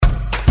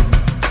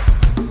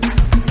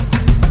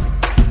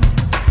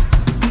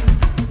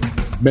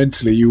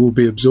mentally you will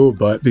be absorbed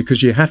by it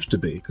because you have to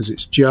be, because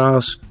it's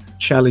just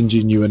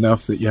challenging you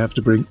enough that you have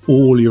to bring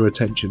all your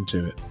attention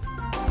to it.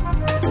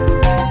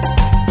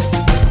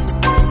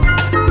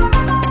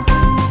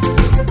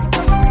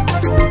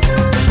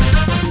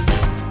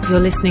 You're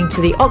listening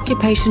to The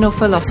Occupational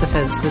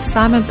Philosophers with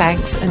Simon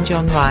Banks and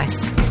John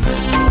Rice.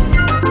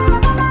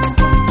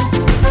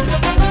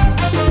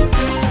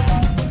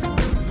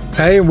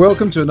 Hey, and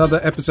welcome to another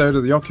episode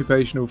of The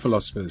Occupational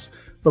Philosophers.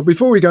 But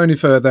before we go any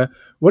further,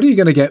 what are you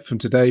going to get from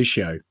today's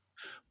show?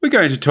 We're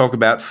going to talk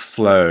about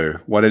flow,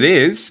 what it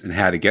is and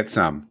how to get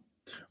some.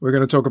 We're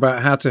going to talk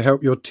about how to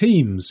help your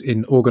teams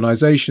in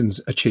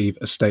organizations achieve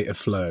a state of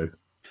flow.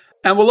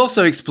 And we'll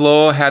also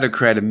explore how to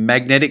create a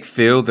magnetic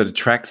field that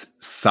attracts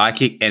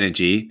psychic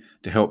energy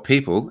to help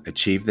people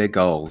achieve their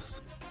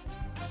goals.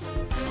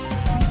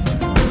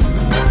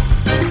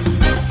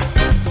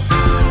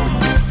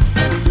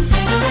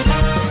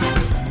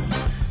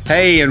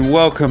 Hey, and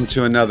welcome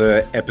to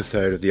another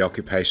episode of The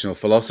Occupational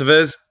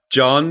Philosophers.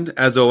 John,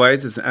 as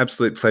always, it's an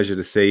absolute pleasure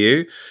to see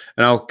you.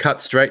 And I'll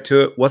cut straight to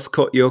it. What's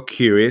caught your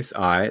curious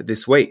eye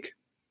this week?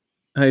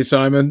 Hey,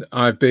 Simon,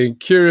 I've been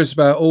curious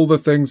about all the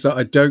things that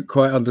I don't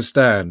quite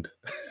understand.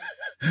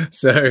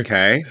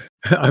 Okay.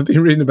 I've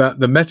been reading about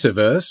the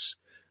metaverse.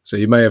 So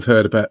you may have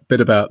heard a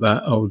bit about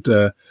that. Old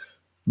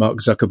Mark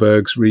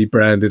Zuckerberg's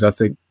rebranded, I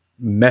think,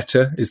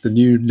 Meta is the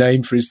new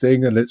name for his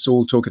thing. And it's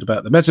all talking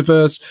about the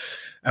metaverse.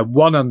 And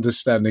one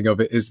understanding of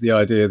it is the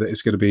idea that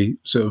it's going to be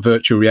sort of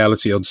virtual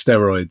reality on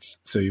steroids.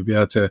 So you'll be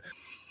able to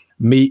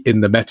meet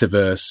in the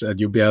metaverse and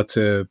you'll be able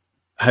to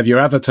have your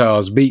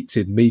avatars meet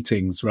in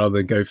meetings rather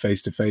than go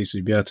face to face.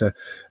 You'd be able to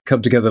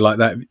come together like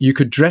that. You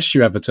could dress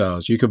your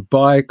avatars. You could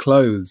buy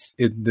clothes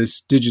in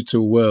this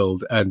digital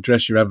world and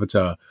dress your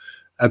avatar.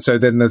 And so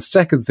then the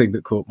second thing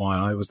that caught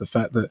my eye was the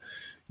fact that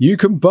you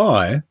can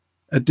buy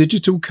a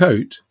digital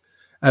coat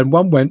and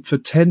one went for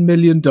 $10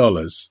 million.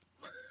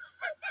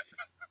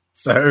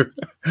 So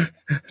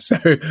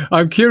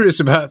I'm curious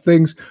about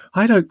things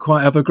I don't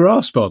quite have a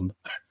grasp on.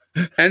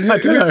 And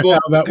who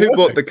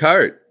bought the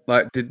coat?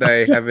 Like, did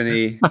they have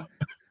any?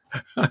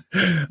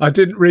 I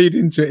didn't read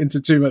into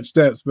too much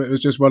depth, but it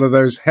was just one of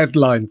those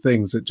headline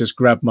things that just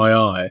grabbed my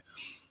eye.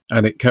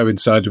 And it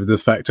coincided with the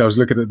fact I was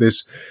looking at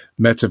this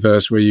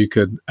metaverse where you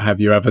could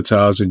have your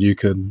avatars and you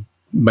can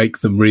make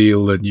them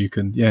real and you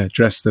can,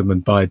 dress them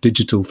and buy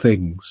digital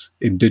things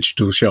in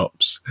digital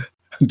shops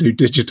and do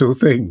digital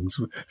things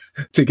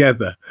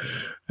together.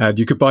 And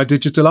you could buy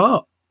digital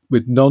art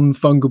with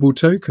non-fungible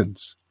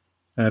tokens.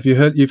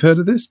 You've heard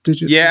of this?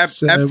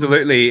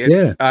 Absolutely.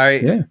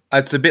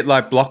 It's a bit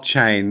like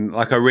blockchain.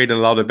 Like I read a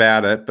lot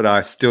about it, but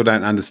I still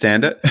don't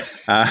understand it.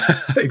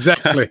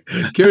 Exactly.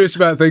 Curious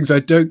about things I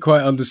don't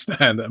quite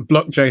understand, and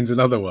blockchain's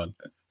another one.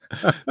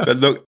 But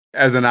look,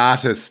 as an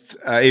artist,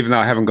 even though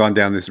I haven't gone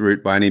down this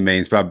route by any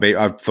means, but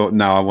I've thought,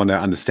 no, I want to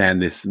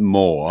understand this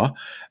more.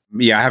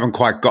 Yeah, I haven't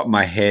quite got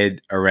my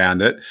head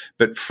around it,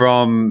 but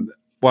from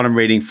what I'm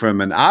reading from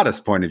an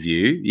artist's point of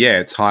view,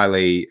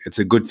 it's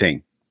a good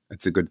thing.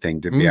 It's a good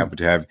thing to be able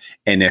to have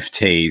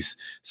NFTs.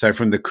 So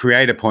from the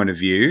creator point of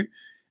view,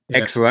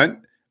 excellent.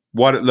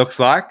 What it looks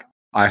like,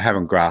 I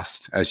haven't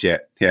grasped as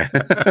yet. Yeah.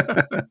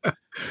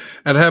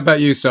 And how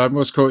about you, Simon?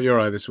 What's caught your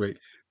eye this week?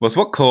 Well,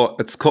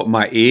 it's caught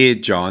my ear,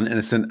 John, and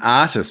it's an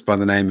artist by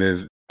the name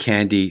of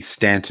Candy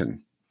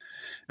Stanton.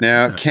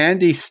 Now,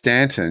 Candy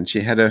Stanton,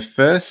 she had her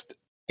first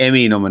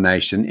Emmy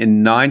nomination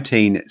in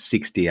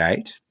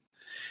 1968.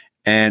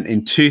 And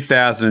in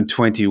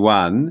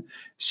 2021,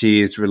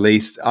 she has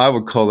released, I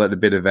would call it a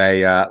bit of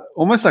a,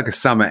 almost like a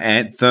summer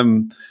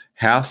anthem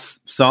house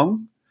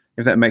song,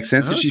 if that makes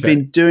sense. Okay. So she's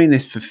been doing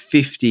this for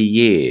 50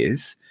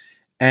 years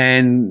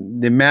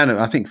and the amount of,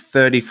 I think,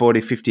 30, 40,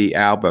 50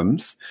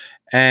 albums.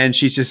 And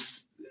she's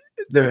just,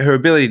 her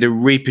ability to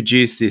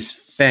reproduce this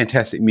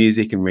fantastic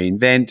music and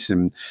reinvent.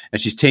 And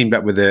she's teamed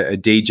up with a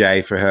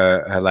DJ for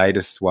her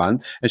latest one.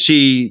 And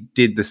she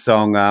did the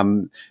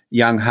song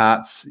Young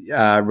Hearts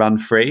Run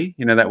Free.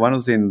 You know that one? It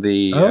was in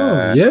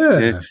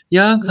the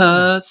Young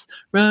Hearts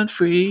Run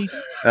Free.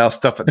 I'll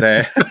stop it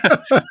there.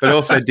 But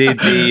also did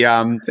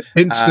the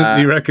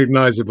instantly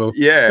recognizable.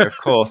 Yeah, of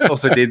course.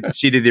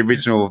 She did the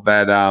original of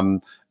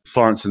that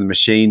Florence and the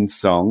Machine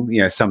song.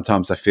 You know,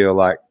 sometimes I feel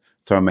like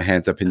throwing my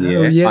hands up in the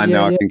air. I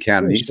know I can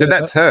count on you. So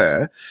that's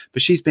her.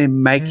 But she's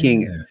been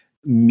making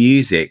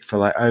music for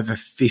like over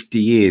 50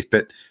 years.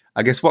 But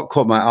I guess what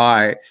caught my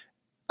eye,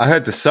 I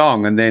heard the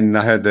song and then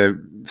I heard the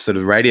sort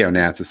of radio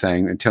announcer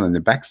saying and telling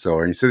the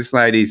backstory. So this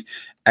lady's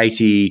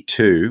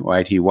 82 or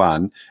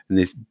 81 and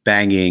this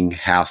banging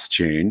house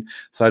tune.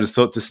 So I just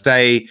thought to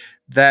stay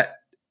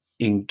that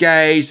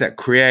engaged, that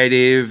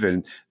creative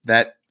and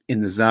that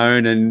in the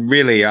zone. And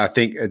really, I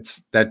think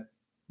it's that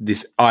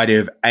this idea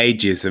of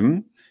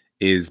ageism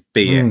is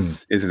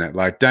BS, isn't it?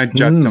 Like, don't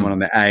judge someone on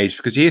their age,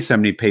 because you hear so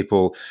many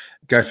people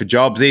go for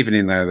jobs, even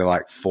in they're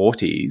like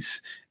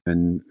 40s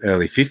and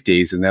early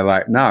 50s, and they're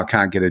like, no, I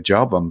can't get a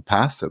job. I'm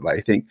past it. Like,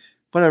 you think,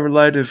 what a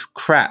load of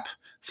crap.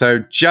 So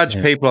judge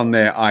people on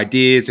their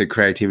ideas, their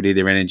creativity,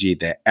 their energy,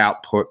 their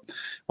output,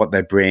 what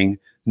they bring.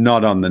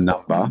 not on the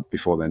number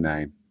before their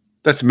name.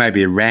 That's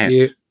maybe a rant,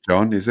 Yeah.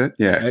 John, is it?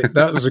 Yeah.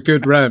 That was a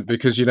good rant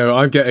because,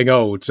 I'm getting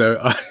old,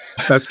 so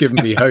that's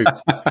given me hope.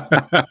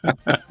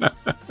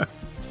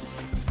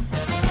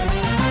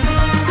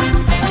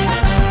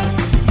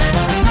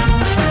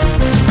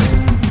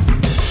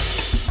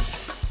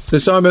 So,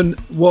 Simon,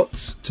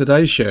 what's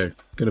today's show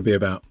going to be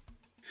about?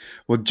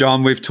 Well,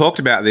 John, we've talked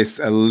about this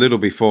a little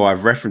before.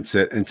 I've referenced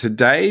it. And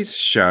today's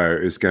show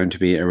is going to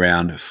be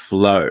around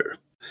flow.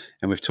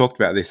 And we've talked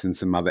about this in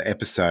some other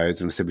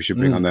episodes. And I said we should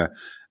bring on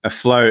a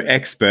flow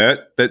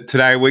expert. But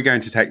today we're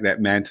going to take that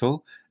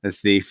mantle as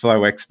the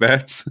flow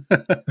experts.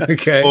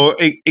 Okay. Or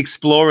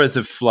explorers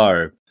of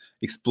flow.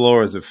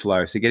 Explorers of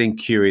flow. So getting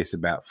curious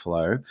about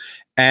flow.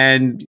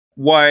 And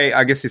why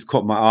I guess this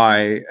caught my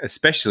eye,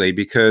 especially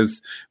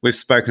because we've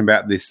spoken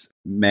about this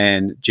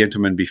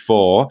gentleman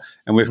before,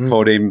 and we've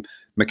called him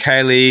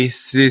Mihaly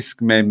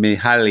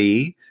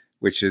Csikszentmihalyi,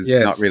 which is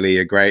not really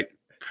a great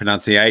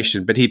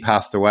pronunciation, but he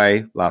passed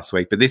away last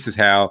week. But this is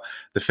how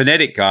the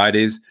phonetic guide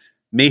is: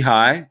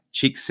 Mihai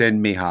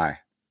Csikszentmihalyi.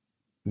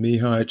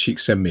 Mihai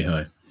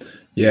Csikszentmihalyi.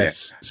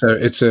 Yes. So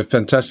it's a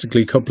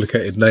fantastically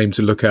complicated name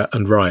to look at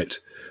and write.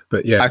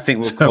 But yeah, I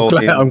think we'll call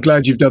him. I'm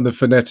glad you've done the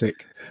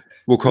phonetic.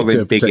 We'll call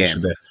him Big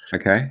M. There.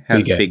 Okay.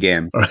 How's Big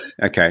M? Right.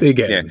 Okay. Big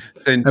M.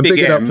 Yeah. Then and Big big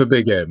it M, up for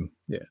Big M.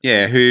 Yeah.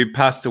 Yeah, who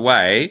passed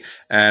away,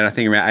 and I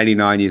think around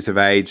 89 years of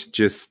age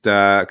just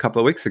a couple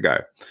of weeks ago,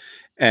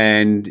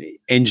 and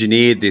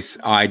engineered this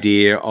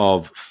idea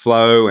of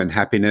flow and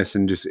happiness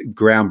and just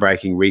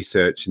groundbreaking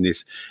research in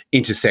this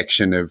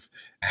intersection of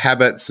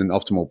habits and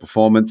optimal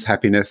performance,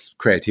 happiness,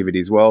 creativity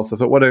as well. So I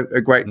thought, what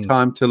a great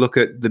time to look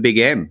at the Big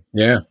M.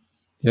 Yeah.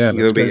 Yeah. A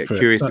little bit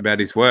curious about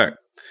his work.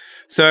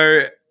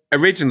 So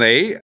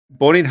originally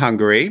born in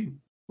Hungary,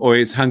 or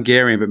he's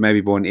Hungarian, but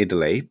maybe born in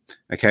Italy,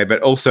 okay,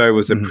 but also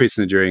was a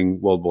prisoner during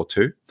World War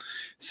II.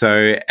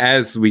 So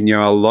as we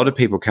know, a lot of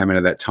people came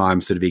into that time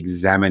sort of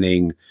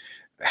examining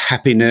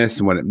happiness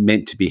and what it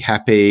meant to be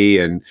happy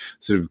and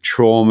sort of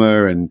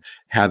trauma and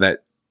how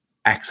that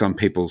acts on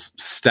people's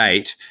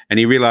state. And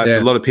he realized a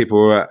lot of people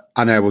were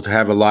unable to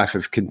have a life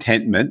of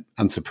contentment,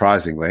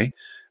 unsurprisingly,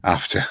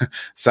 after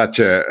such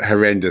a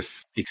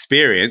horrendous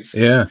experience.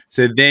 Yeah.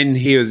 So then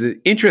he was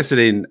interested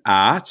in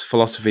art,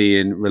 philosophy,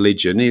 and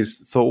religion. He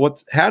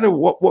thought,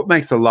 what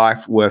makes a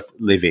life worth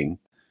living?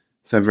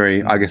 So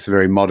I guess, a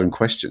very modern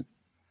question.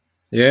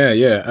 Yeah,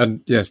 yeah.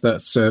 And yes,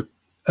 that's a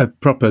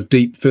proper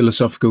deep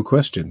philosophical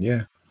question,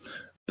 yeah.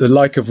 The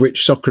like of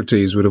which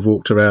Socrates would have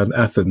walked around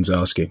Athens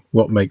asking,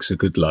 what makes a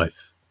good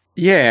life?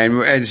 Yeah,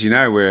 and as you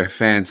know, we're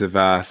fans of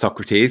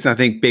Socrates. I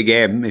think Big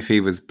M, if he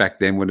was back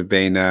then, would have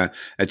been a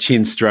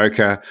chin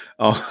stroker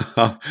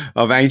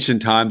of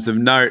ancient times of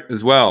note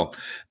as well.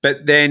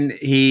 But then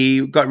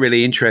he got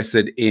really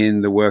interested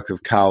in the work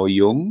of Carl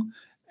Jung.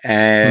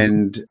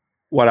 And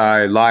what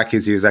I like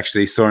is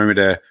he saw him at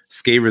a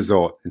ski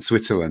resort in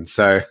Switzerland.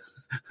 So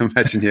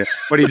imagine here,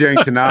 what are you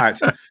doing tonight?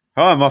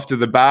 Oh, I'm off to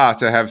the bar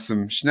to have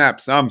some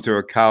schnapps. I'm to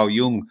a Carl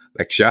Jung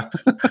lecture.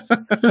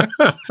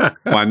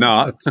 Why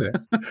not?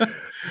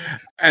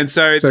 And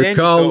so then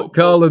Carl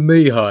and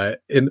Mihai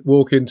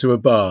walk into a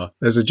bar.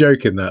 There's a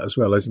joke in that as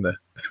well, isn't there?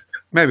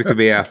 Maybe it could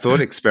be our thought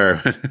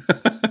experiment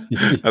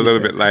a little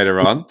bit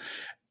later on.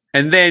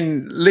 And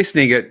then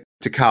listening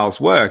to Carl's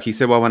work, he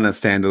said, well, I want to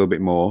understand a little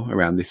bit more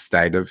around this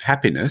state of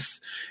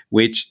happiness,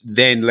 which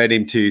then led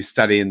him to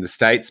study in the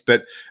States.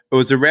 But it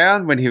was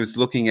around when he was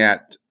looking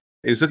at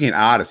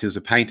artists. He was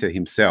a painter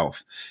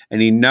himself.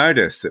 And he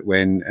noticed that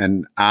when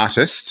an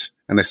artist,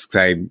 and let's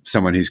say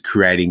someone who's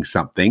creating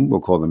something,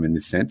 we'll call them in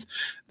this sense,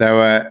 they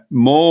were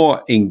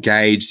more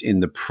engaged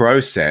in the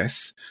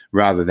process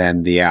rather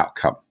than the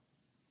outcome.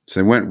 So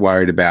they weren't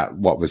worried about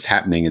what was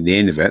happening at the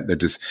end of it. They're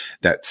just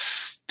that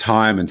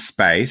time and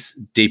space,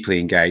 deeply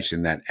engaged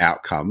in that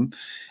outcome.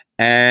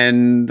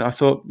 And I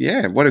thought,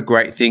 yeah, what a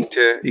great thing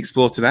to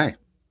explore today.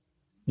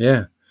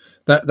 Yeah.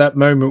 That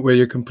moment where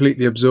you're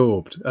completely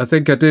absorbed. I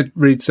think I did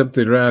read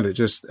something around it,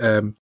 just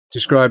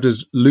described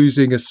as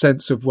losing a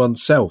sense of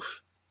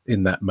oneself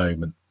in that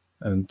moment.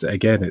 And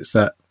again, it's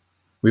that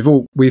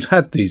we've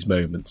had these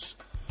moments.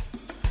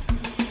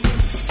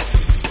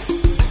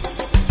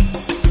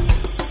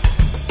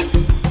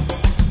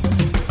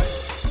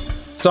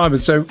 Simon,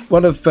 so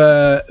one of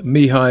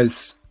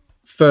Mihai's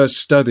first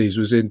studies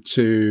was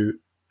into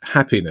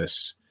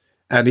happiness,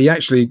 and he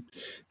actually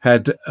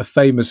had a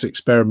famous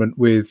experiment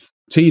with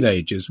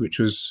teenagers, which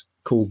was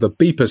called the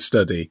beeper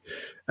study.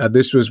 And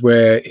this was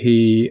where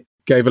he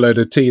gave a load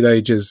of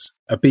teenagers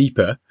a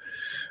beeper,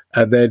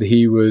 and then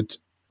he would,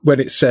 when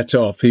it set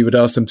off, he would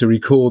ask them to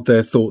record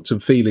their thoughts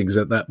and feelings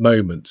at that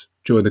moment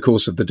during the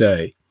course of the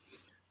day.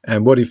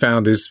 And what he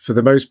found is, for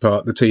the most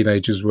part, the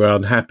teenagers were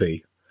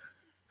unhappy,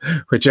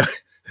 which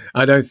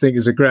I don't think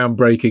is a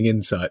groundbreaking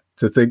insight,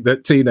 to think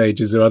that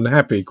teenagers are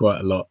unhappy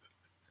quite a lot.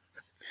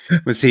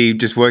 Was he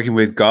just working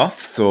with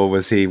goths, or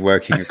was he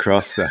working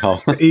across the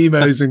whole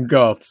emos and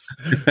goths?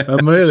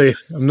 I'm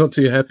not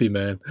too happy,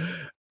 man.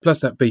 Plus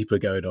that beeper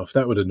going off,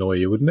 that would annoy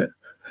you, wouldn't it?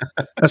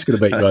 That's going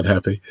to make you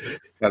unhappy.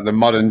 Like the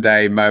modern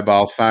day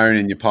mobile phone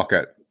in your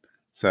pocket.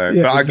 So,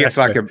 Yeah, but I guess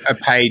like exactly. a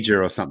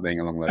pager or something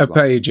along those A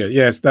lines. pager,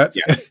 yes, that's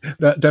Yeah.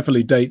 that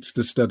definitely dates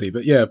the study.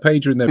 But yeah, a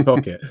pager in their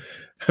pocket,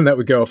 and that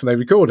would go off and they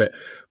record it.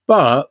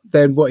 But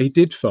then what he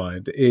did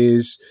find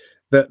is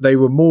that they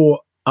were more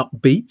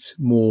upbeat,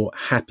 more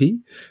happy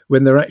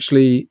when they're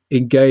actually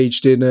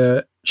engaged in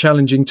a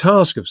challenging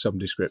task of some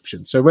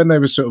description. So when they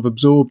were sort of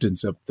absorbed in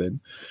something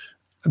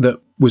that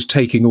was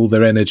taking all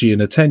their energy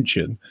and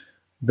attention,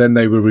 then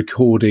they were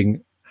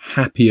recording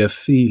happier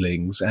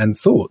feelings and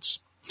thoughts.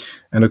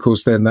 And of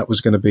course, then that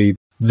was going to be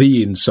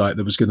the insight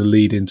that was going to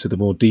lead into the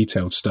more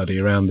detailed study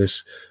around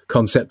this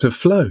concept of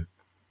flow.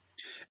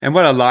 And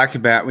what I like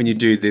about when you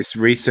do this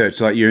research,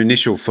 like your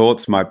initial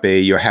thoughts might be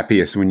you're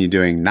happiest when you're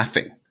doing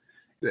nothing.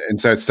 And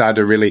so it started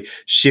to really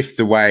shift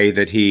the way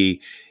that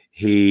he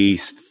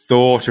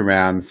thought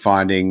around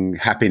finding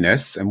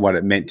happiness and what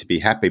it meant to be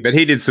happy. But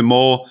he did some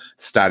more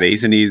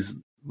studies and he's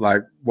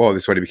like, well,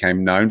 this is what he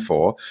became known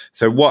for.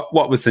 So what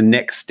was the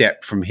next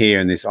step from here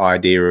in this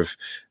idea of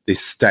this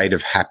state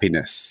of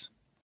happiness?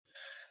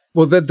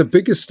 Well, then the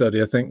biggest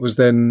study, I think, was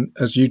then,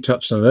 as you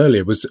touched on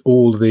earlier, was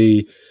all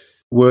the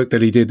work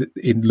that he did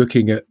in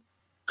looking at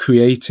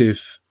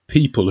creative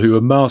people who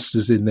are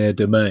masters in their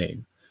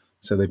domain.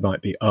 So they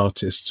might be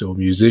artists or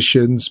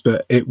musicians,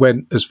 but it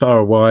went as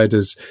far wide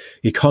as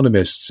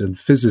economists and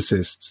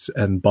physicists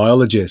and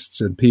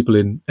biologists and people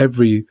in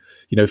every,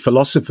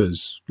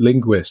 philosophers,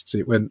 linguists.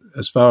 It went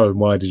as far and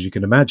wide as you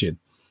can imagine.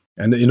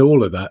 And in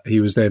all of that, he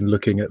was then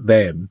looking at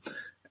them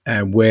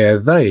and where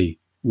they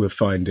were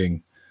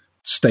finding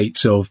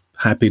states of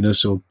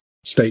happiness or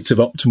states of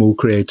optimal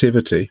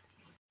creativity.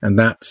 And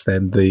that's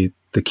then the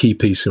key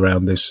piece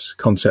around this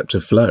concept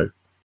of flow.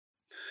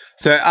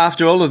 So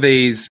after all of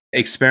these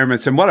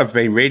experiments, and what I've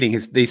been reading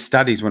is these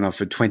studies went on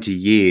for 20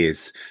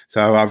 years.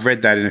 So I've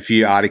read that in a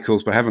few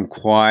articles, but I haven't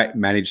quite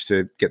managed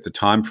to get the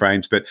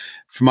timeframes. But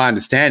from my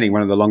understanding,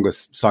 one of the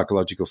longest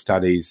psychological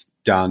studies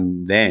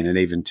done then and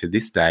even to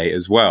this day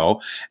as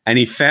well. And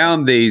he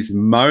found these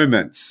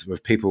moments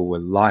of people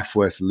with life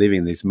worth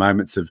living, these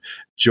moments of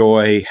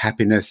joy,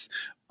 happiness,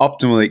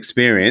 optimal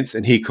experience.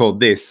 And he called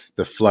this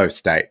the flow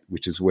state,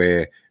 which is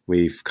where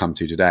we've come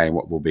to today and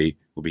what we'll be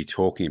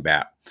talking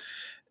about.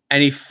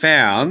 And he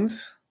found,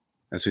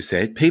 as we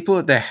said, people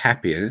at their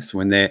happiest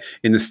when they're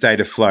in the state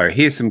of flow.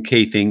 Here's some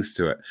key things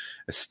to it: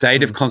 a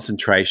state of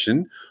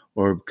concentration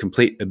or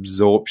complete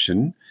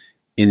absorption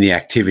in the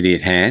activity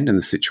at hand and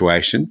the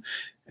situation.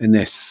 And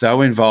they're so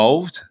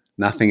involved,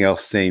 nothing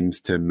else seems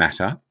to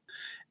matter.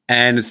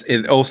 And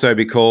it also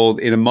be called,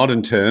 in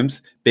modern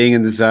terms, being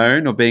in the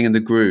zone or being in the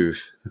groove.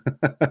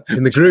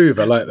 In the groove,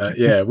 I like that.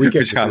 Yeah, we get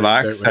which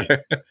I groove,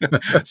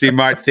 like. So you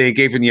might think,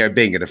 even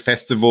being at a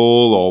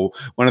festival or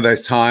one of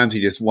those times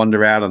you just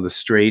wander out on the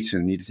street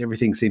and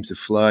everything seems to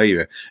flow.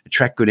 You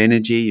attract good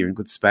energy. You're in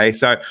good space.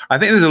 So I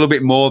think there's a little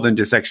bit more than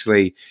just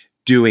actually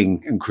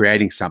doing and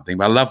creating something.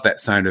 But I love that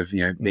sound of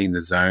being in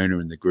the zone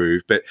or in the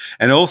groove.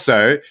 And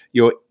also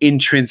you're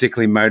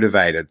intrinsically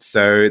motivated.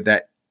 So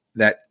that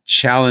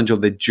challenge or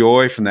the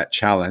joy from that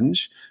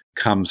challenge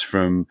comes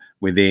from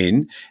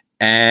within,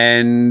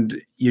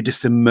 and you're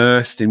just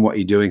immersed in what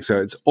you're doing.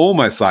 So it's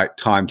almost like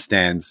time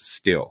stands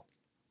still.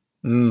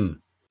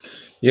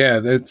 Yeah,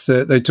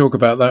 they talk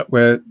about that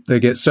where they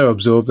get so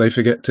absorbed they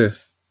forget to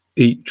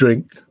eat,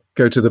 drink,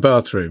 go to the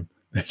bathroom.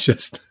 They're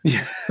just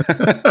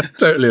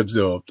totally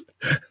absorbed.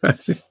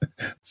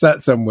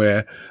 Sat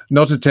somewhere,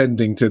 not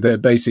attending to their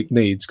basic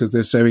needs because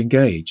they're so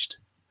engaged.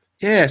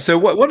 Yeah, so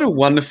what a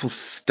wonderful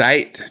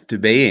state to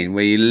be in,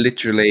 where you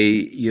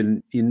literally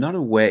you're not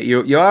aware,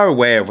 you are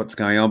aware of what's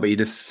going on, but you're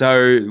just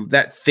so,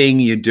 that thing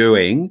you're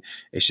doing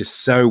is just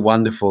so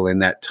wonderful in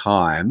that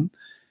time.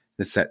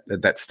 It's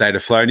that state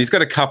of flow. And he's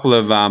got a couple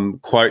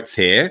of quotes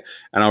here,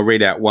 and I'll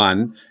read out one.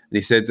 And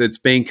he says, it's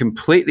being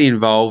completely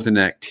involved in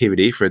an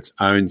activity for its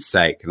own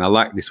sake. And I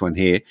like this one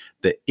here: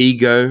 the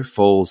ego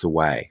falls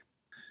away.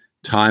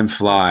 Time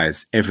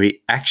flies.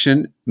 Every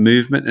action,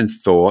 movement, and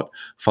thought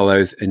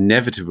follows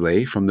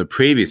inevitably from the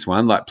previous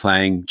one, like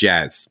playing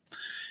jazz.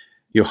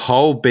 Your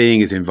whole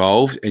being is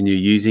involved, and you're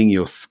using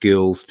your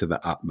skills to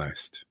the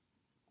utmost.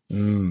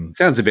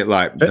 Sounds a bit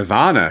like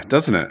Nirvana,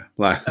 doesn't it?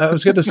 Like, I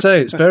was going to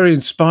say, it's very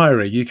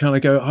inspiring. You kind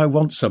of go, I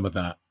want some of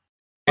that.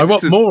 I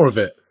want more of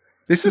it.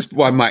 This is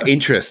why my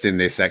interest in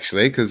this,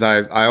 actually, because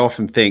I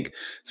often think,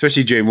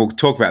 especially we'll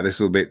talk about this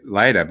a little bit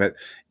later, but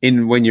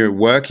when you're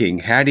working,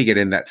 how do you get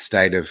in that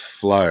state of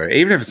flow?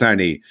 Even if it's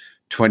only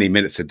 20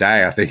 minutes a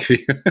day, I think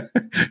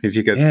if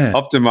you could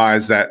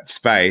optimize that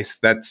space,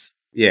 that's,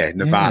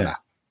 nirvana.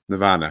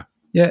 Nirvana.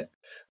 Yeah.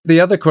 The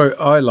other quote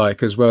I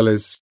like as well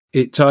is,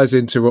 it ties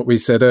into what we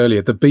said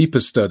earlier, the beeper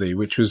study,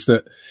 which was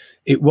that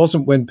it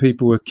wasn't when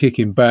people were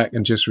kicking back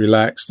and just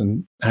relaxed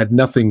and had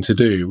nothing to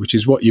do, which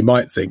is what you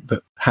might think,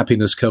 that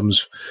happiness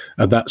comes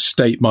and that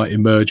state might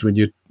emerge when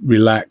you're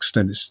relaxed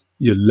and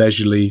you're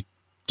leisurely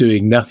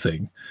doing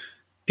nothing.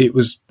 It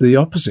was the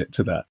opposite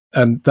to that.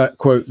 And that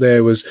quote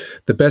there was,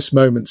 the best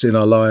moments in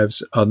our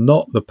lives are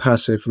not the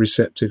passive,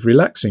 receptive,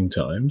 relaxing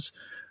times,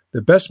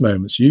 The best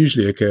moments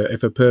usually occur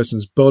if a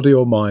person's body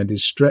or mind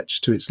is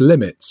stretched to its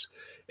limits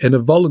in a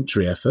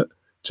voluntary effort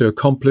to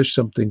accomplish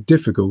something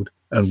difficult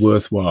and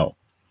worthwhile.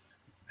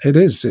 It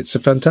is. It's a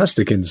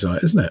fantastic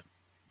insight, isn't it?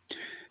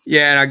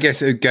 Yeah, and I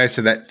guess it goes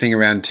to that thing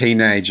around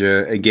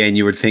teenager. Again,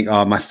 you would think,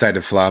 oh, my state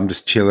of flow, I'm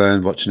just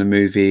chilling, watching a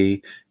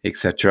movie,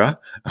 etc.,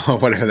 or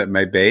whatever that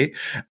may be.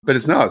 But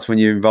it's not. It's when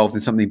you're involved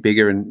in something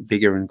bigger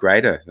and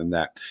greater than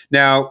that.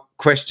 Now,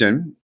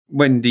 question,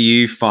 when do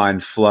you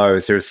find flow?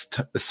 Is there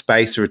a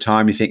space or a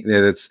time you think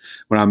that's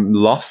when I'm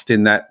lost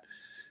in that,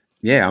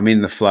 I'm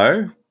in the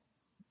flow?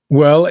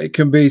 Well, it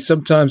can be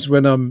sometimes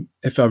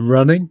if I'm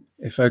running.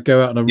 If I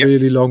go out on a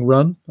really long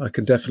run, I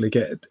can definitely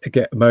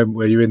get a moment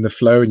where you're in the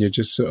flow and you're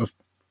just sort of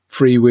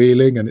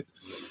freewheeling. And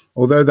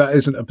although that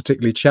isn't a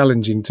particularly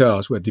challenging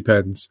task, well, it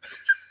depends.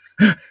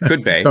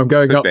 Could be. If I'm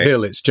going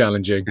uphill, it's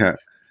challenging. Yeah.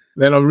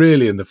 Then I'm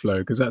really in the flow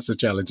because that's a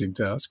challenging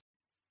task.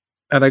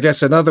 And I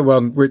guess another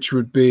one, which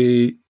would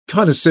be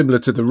kind of similar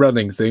to the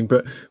running thing,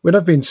 but when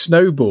I've been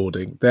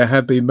snowboarding, there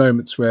have been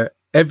moments where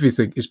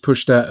everything is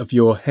pushed out of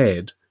your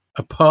head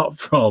apart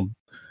from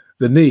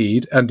the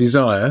need and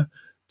desire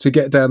to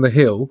get down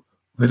the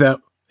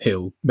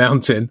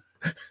mountain,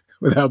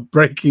 without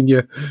breaking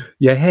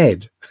your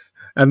head.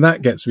 And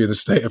that gets me in a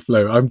state of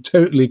flow. I'm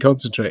totally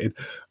concentrated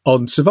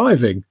on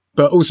surviving,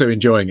 but also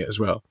enjoying it as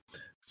well.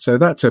 So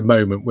that's a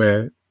moment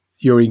where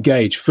you're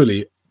engaged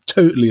fully,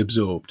 totally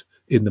absorbed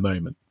in the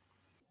moment.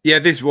 Yeah,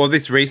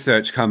 this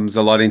research comes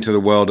a lot into the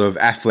world of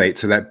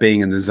athletes, so that being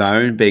in the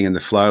zone, being in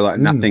the flow, like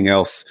nothing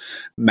else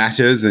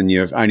matters and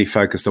you're only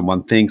focused on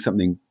one thing,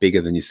 something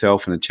bigger than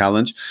yourself and a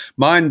challenge.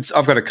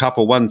 I've got a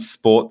couple. One's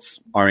sports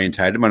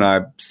orientated when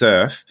I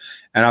surf,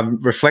 and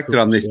I've reflected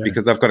on this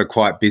because I've got a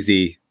quite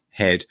busy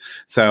head.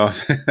 So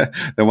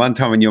the one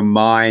time when your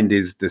mind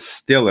is the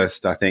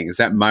stillest, I think, is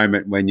that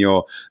moment when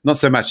you're not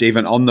so much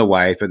even on the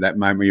wave, but that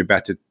moment when you're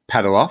about to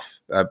paddle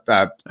off,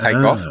 take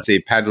off. So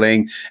you're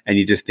paddling and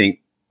you just think,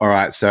 all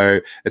right,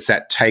 so it's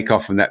that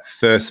takeoff and that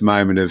first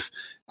moment of,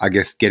 I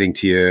guess, getting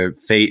to your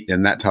feet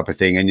and that type of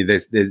thing. And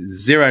there's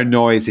zero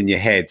noise in your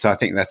head. So I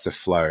think that's a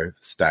flow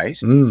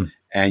state. And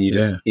you're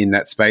just in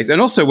that space. And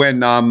also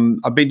when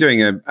I've been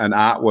doing an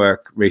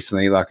artwork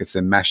recently, like it's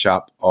a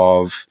mashup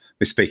of,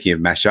 we're speaking of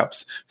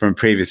mashups from a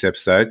previous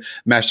episode,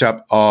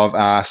 mashup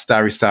of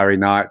Starry, Starry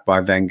Night by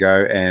Van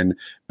Gogh and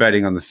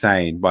Birding on the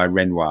Seine by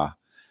Renoir.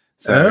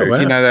 So do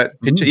you know that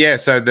picture? Yeah,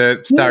 so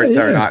the Starry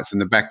Night's in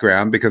the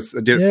background because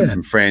I did it for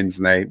some friends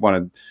and they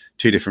wanted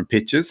two different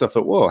pictures. I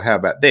thought, whoa, how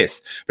about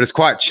this? But it's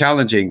quite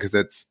challenging because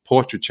it's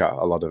portraiture,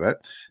 a lot of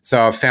it.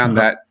 So I found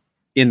that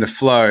in the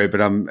flow,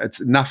 but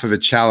it's enough of a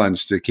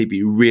challenge to keep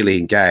you really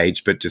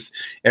engaged, but just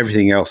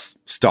everything else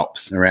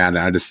stops around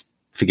and I just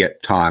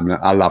forget time.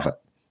 I love it.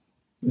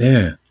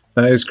 Yeah,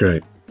 that is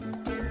great.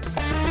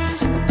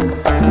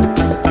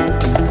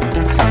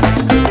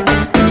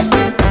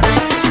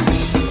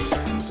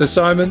 So,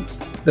 Simon,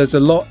 there's a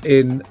lot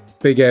in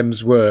Big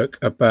M's work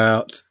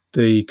about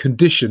the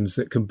conditions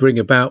that can bring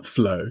about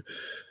flow.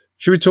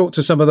 Should we talk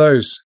to some of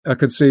those? I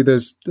can see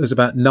there's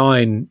about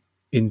 9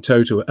 in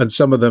total, and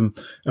some of them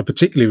are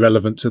particularly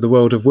relevant to the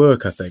world of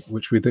work, I think,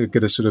 which we're going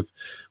to sort of,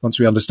 once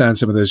we understand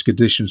some of those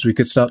conditions, we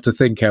could start to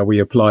think how we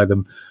apply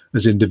them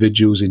as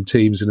individuals, in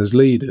teams, and as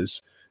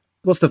leaders.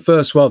 What's the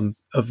first one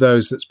of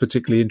those that's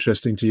particularly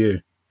interesting to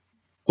you?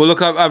 Well,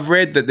 look, I've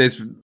read that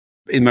there's,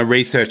 in my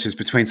research, is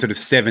between sort of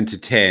 7 to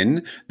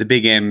 10. The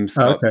Big M's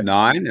got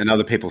 9, and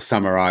other people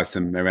summarize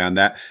them around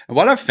that. And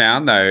what I've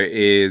found, though,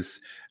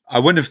 is I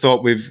wouldn't have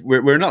thought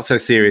we're not so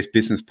serious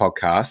business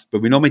podcast,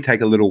 but we normally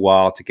take a little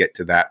while to get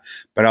to that.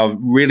 But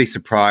I'm really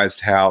surprised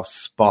how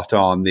spot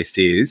on this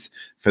is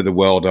for the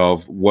world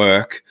of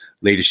work,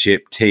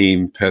 leadership,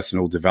 team,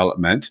 personal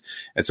development.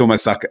 It's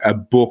almost like a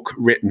book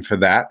written for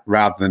that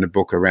rather than a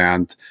book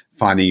around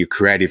finding your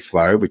creative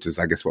flow, which is,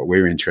 I guess, what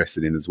we're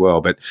interested in as well.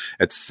 But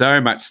it's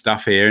so much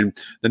stuff here.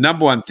 And the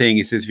number one thing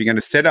is if you're going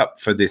to set up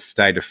for this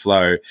state of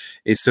flow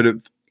is sort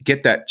of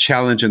get that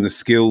challenge and the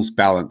skills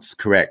balance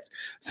correct.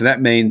 So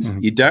that means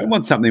you don't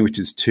want something which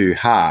is too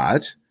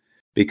hard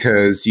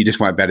because you just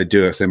won't be able to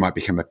do it. So it might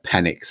become a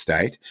panic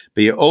state.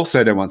 But you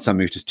also don't want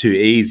something which is too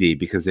easy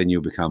because then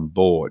you'll become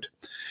bored.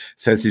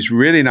 So it's this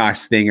really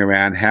nice thing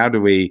around how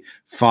do we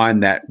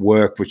find that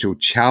work which will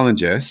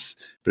challenge us,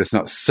 but it's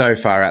not so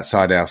far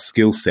outside our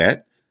skill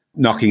set,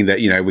 knocking that,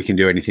 we can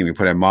do anything we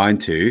put our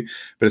mind to.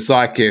 But it's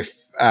like if,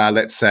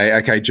 let's say,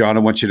 okay, John,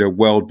 I want you to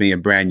weld me a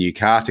brand new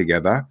car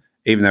together,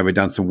 even though we've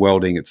done some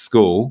welding at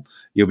school,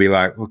 you'll be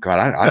like, well, God,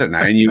 I don't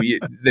know. And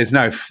there's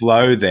no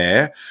flow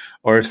there.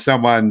 Or if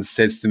someone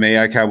says to me,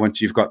 okay,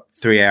 you've got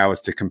 3 hours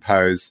to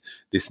compose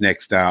this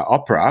next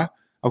opera,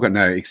 I've got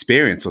no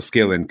experience or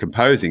skill in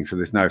composing, so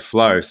there's no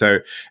flow. So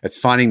it's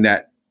finding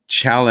that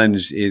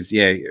challenge is,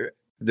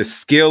 the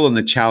skill and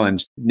the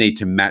challenge need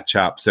to match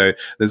up. So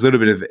there's a little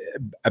bit of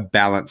a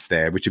balance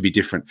there, which would be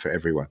different for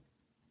everyone.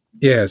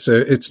 Yeah, so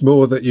it's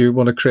more that you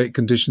want to create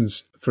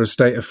conditions for a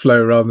state of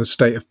flow rather than a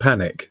state of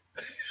panic.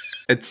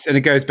 And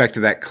it goes back to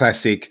that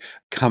classic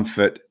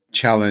comfort,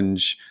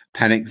 challenge,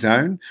 panic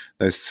zone,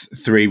 those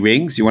three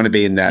rings. You want to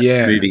be in that,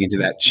 moving into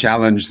that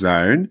challenge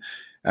zone,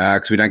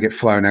 because we don't get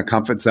flow in our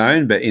comfort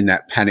zone, but in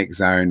that panic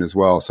zone as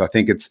well. So I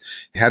think it's,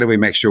 how do we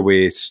make sure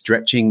we're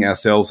stretching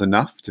ourselves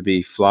enough to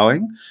be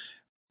flowing?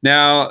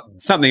 Now,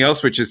 something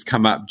else which has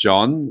come up,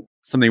 John,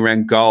 something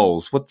around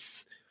goals.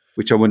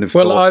 Which I wouldn't have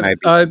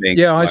thought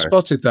maybe. I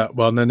spotted that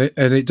one, and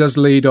it does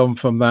lead on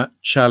from that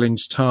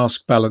challenge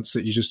task balance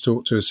that you just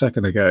talked to a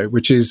second ago,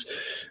 which is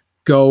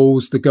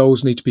goals. The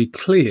goals need to be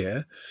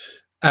clear,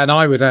 and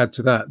I would add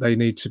to that they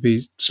need to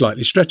be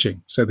slightly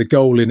stretching. So the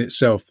goal in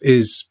itself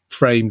is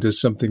framed as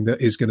something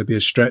that is going to be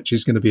a stretch,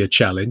 is going to be a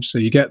challenge. So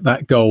you get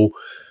that goal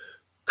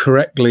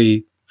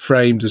correctly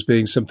framed as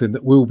being something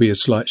that will be a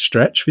slight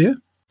stretch for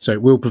you. So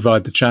it will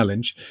provide the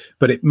challenge,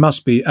 but it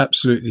must be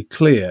absolutely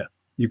clear.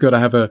 You've got to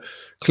have a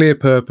clear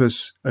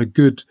purpose, a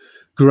good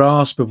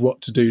grasp of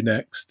what to do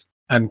next,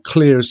 and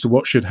clear as to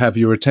what should have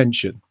your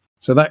attention.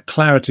 So that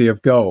clarity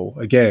of goal,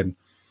 again,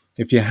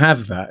 if you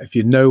have that, if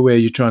you know where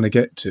you're trying to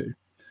get to,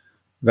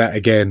 that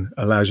again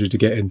allows you to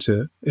get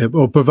into,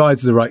 or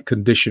provides the right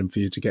condition for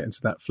you to get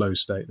into that flow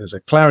state. There's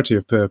a clarity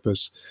of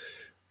purpose,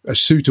 a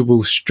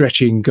suitable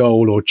stretching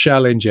goal or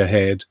challenge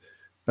ahead,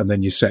 and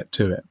then you set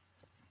to it.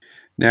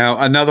 Now,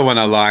 another one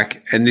I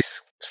like, and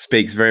this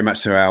speaks very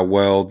much to our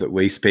world that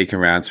we speak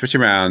around,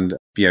 especially around,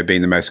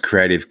 being the most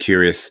creative,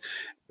 curious,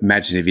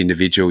 imaginative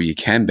individual you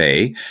can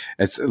be.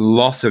 It's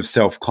loss of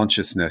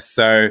self-consciousness.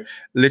 So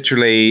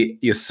literally,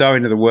 you're so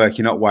into the work,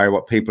 you're not worried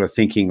what people are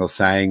thinking or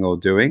saying or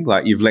doing.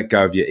 Like, you've let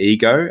go of your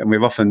ego. And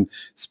we've often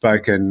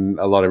spoken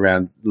a lot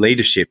around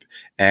leadership,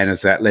 and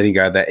is that letting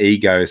go of that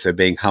ego. So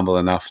being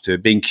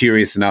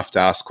curious enough to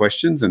ask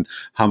questions, and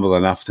humble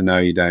enough to know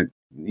you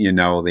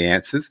know all the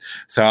answers.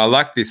 So I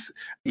like this.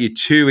 You're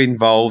too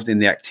involved in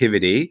the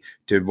activity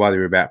to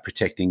worry about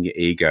protecting your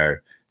ego.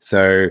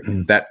 So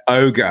that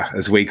ogre,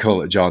 as we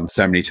call it, John,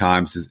 so many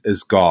times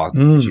is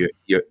gone.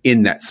 You're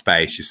in that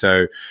space.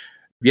 You're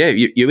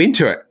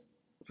into it.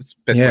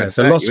 The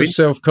loss of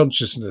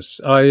self-consciousness.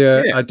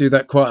 I do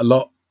that quite a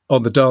lot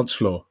on the dance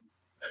floor.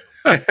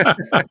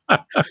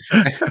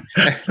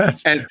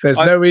 There's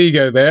no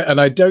ego there,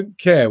 and I don't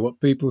care what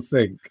people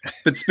think.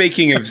 But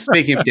speaking of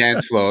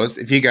dance floors,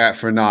 if you go out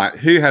for a night,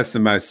 who has the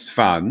most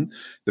fun?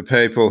 The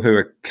people who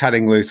are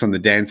cutting loose on the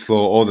dance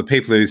floor, or the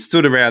people who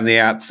stood around the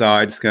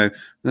outside just going,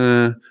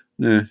 no,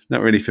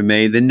 not really for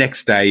me. The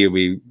next day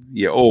you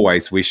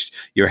always wish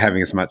you're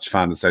having as much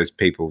fun as those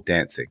people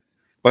dancing.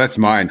 Well, that's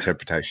my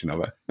interpretation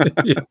of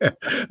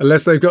it.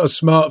 Unless they've got a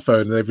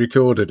smartphone and they've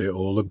recorded it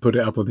all and put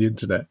it up on the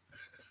internet.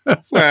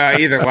 Well,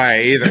 either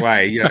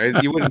way,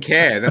 you wouldn't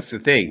care. That's the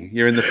thing.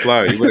 You're in the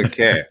flow. You wouldn't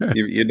care.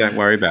 You don't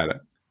worry about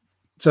it.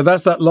 So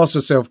that's that loss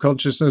of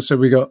self-consciousness. So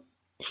we got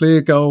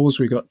clear goals.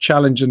 We got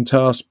challenge and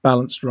task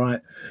balanced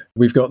right.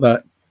 We've got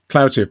that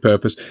clarity of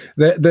purpose.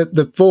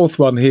 The fourth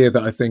one here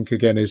that I think,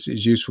 again, is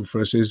useful for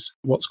us is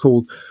what's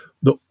called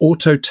the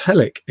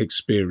autotelic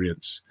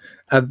experience.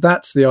 And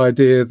that's the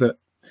idea that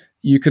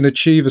you can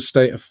achieve a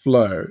state of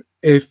flow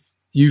if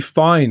you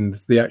find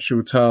the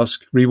actual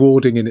task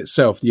rewarding in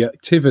itself. The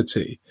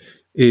activity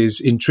is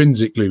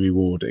intrinsically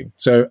rewarding.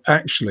 So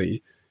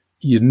actually,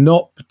 you're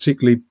not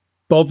particularly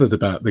bothered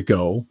about the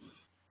goal.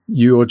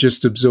 You're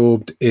just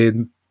absorbed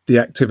in the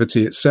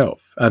activity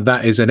itself. And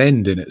that is an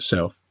end in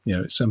itself.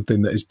 It's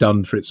something that is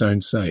done for its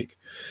own sake.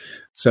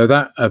 So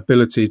that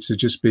ability to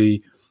just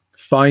be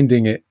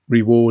finding it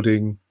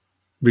rewarding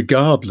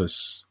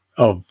regardless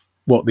of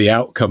what the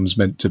outcome's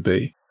meant to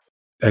be,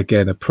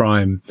 again, a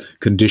prime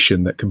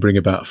condition that can bring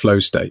about a flow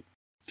state.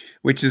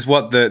 Which is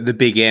what the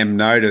Big M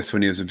noticed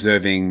when he was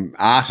observing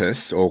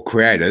artists or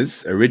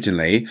creators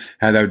originally,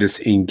 how they were just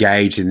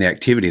engaged in the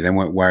activity. They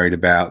weren't worried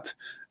about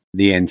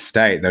the end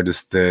state. They're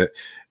just, the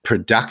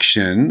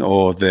production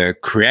or the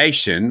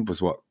creation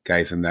was what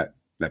gave them that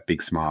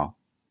big smile.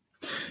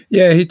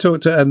 Yeah, he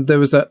talked to, and there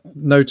was that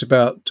note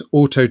about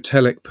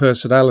autotelic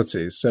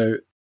personalities. So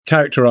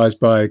characterized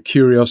by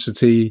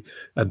curiosity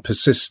and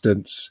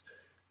persistence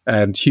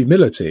and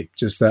humility,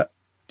 just that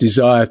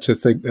desire to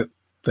think that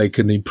they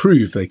can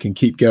improve, they can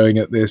keep going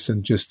at this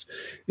and just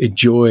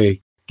enjoy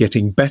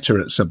getting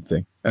better at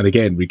something. And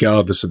again,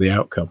 regardless of the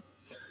outcome.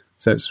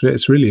 So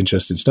it's really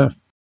interesting stuff.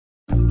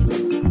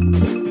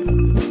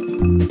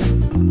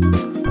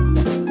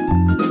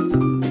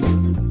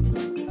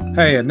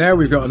 Hey, and now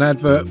we've got an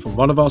advert from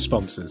one of our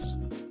sponsors.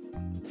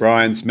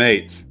 Brian's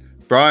Meats.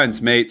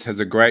 Brian's Meats has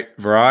a great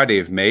variety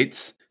of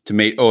meats to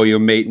meet all your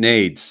meat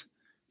needs.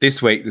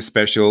 This week, the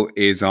special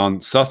is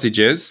on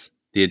sausages,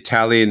 the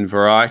Italian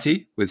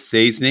variety with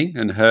seasoning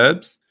and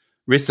herbs,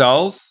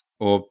 rissoles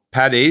or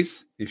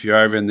patties if you're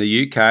over in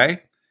the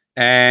UK,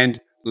 and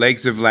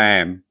legs of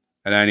lamb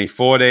at only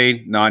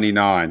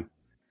 $14.99.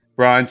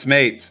 Brian's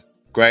Meats.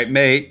 Great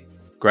meat,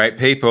 great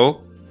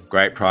people,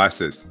 great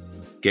prices.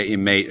 Get your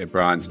meat at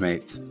Brian's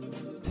Meats.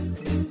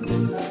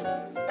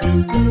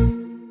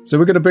 So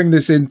we're going to bring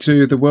this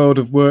into the world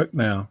of work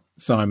now,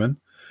 Simon.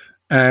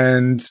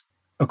 And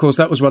of course,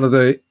 that was one of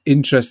the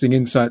interesting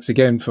insights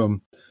again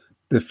from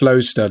the flow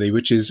study,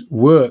 which is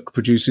work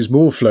produces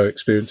more flow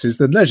experiences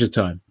than leisure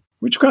time.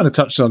 which we kind of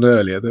touched on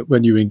earlier, that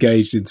when you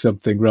engaged in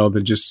something rather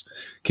than just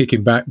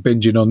kicking back,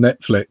 binging on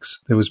Netflix,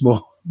 there was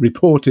more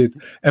reported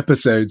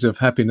episodes of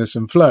happiness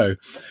and flow.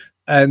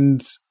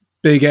 And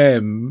Big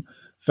M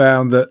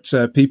found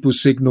that people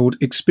signaled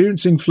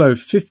experiencing flow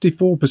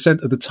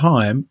 54% of the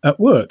time at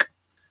work.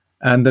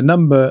 And the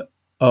number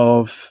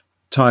of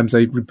times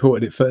they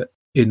reported it for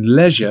in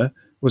leisure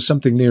was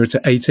something nearer to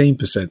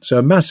 18%. So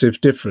a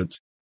massive difference.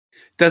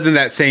 Doesn't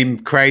that seem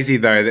crazy,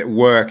 though, that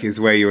work is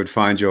where you would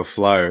find your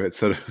flow? It's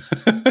sort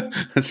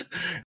of,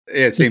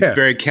 it seems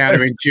very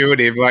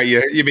counterintuitive. Like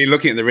you'd be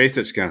looking at the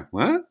research going,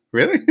 what?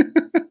 Really?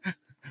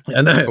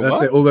 I know,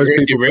 that's it. All those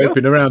people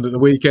moping around at the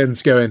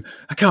weekends going,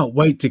 I can't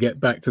wait to get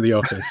back to the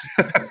office.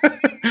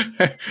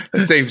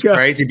 That seems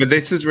crazy, but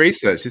this is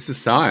research. This is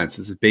science.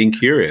 This is being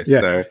curious.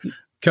 Yeah. So.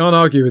 Can't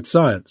argue with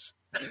science.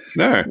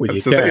 No, well,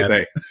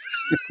 absolutely.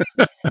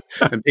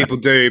 And people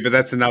do, but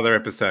that's another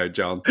episode,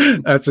 John.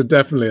 That's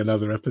definitely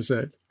another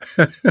episode.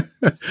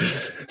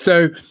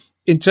 So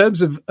in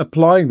terms of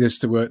applying this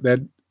to work,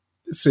 then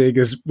seeing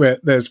as where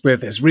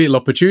there's real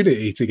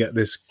opportunity to get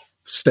this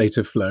state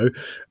of flow,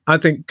 I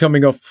think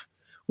coming off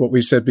what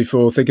we've said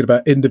before, thinking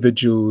about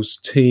individuals,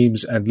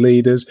 teams and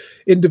leaders.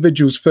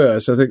 Individuals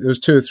first, I think there was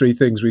 2 or 3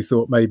 things we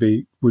thought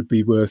maybe would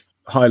be worth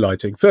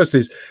highlighting. First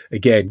is,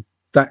 again,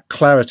 that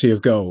clarity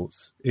of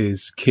goals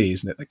is key,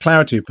 isn't it? The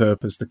clarity of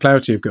purpose, the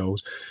clarity of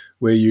goals,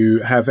 where you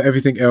have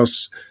everything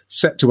else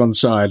set to one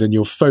side and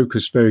you're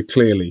focused very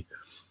clearly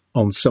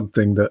on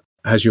something that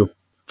has your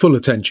full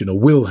attention or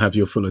will have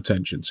your full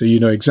attention. So you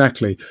know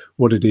exactly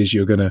what it is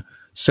you're going to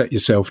set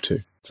yourself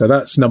to. So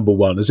that's number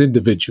one. As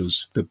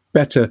individuals, the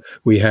better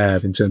we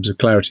have in terms of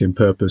clarity and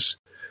purpose,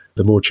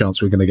 the more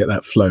chance we're going to get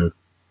that flow.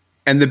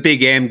 And the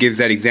Big M gives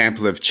that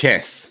example of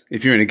chess.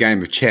 If you're in a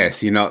game of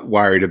chess, you're not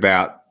worried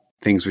about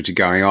things which are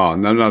going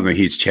on. I'm not a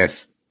huge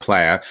chess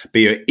player, but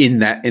you're in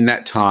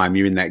that time,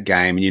 you're in that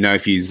game, and you know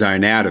if you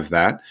zone out of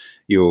that,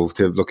 you'll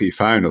to look at your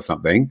phone or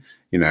something,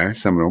 you know,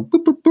 someone will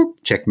boop, boop, boop,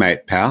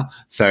 checkmate, pal.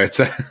 So it's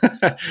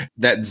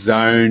that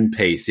zone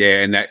piece,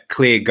 yeah, and that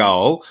clear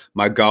goal.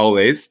 My goal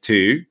is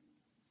to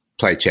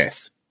play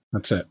chess.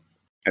 That's it.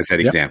 As that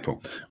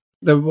example.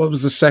 What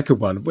was the second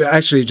one? Well,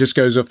 actually, it just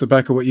goes off the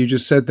back of what you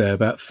just said there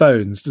about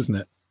phones, doesn't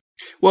it?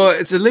 Well,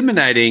 it's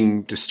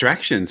eliminating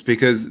distractions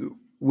because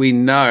we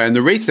know, and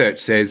the research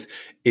says,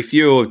 if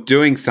you're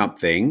doing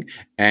something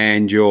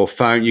and your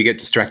phone, you get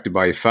distracted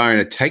by your phone,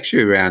 it takes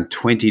you around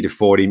 20 to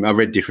 40, I've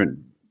read different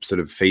sort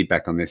of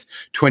feedback on this,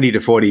 20 to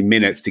 40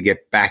 minutes to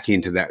get back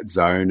into that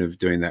zone of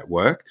doing that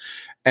work.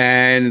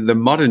 And the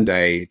modern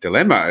day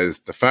dilemma is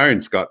the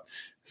phone's got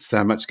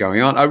so much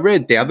going on. I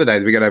read the other day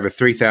that we got over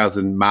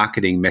 3,000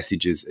 marketing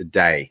messages a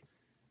day,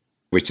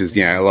 which is,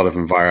 you know, a lot of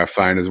them via our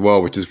phone as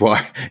well, which is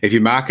why if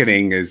your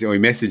marketing or your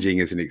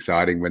messaging isn't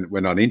exciting, when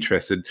we're not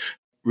interested,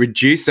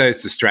 reduce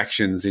those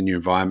distractions in your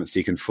environment so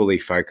you can fully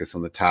focus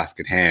on the task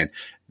at hand.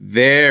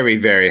 Very,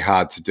 very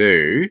hard to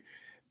do,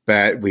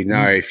 but we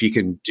know if you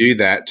can do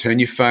that, turn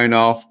your phone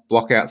off,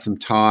 block out some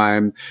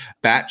time,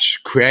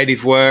 batch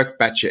creative work,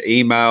 batch your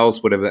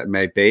emails, whatever that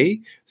may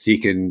be, so you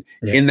can,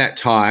 in that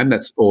time,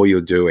 that's all you're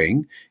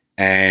doing,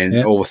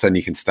 and all of a sudden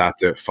you can start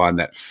to find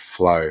that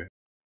flow.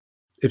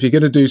 If you're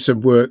going to do some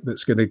work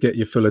that's going to get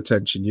your full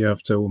attention, you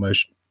have to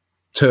almost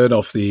turn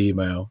off the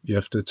email. You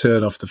have to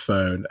turn off the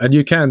phone. And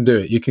you can do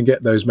it. You can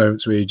get those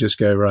moments where you just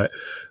go, right,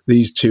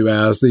 these 2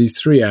 hours, these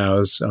 3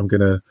 hours, I'm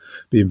going to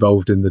be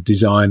involved in the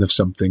design of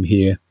something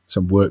here,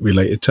 some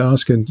work-related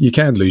task. And you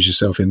can lose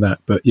yourself in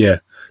that. But yeah,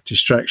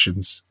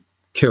 distractions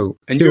kill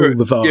the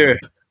vibe.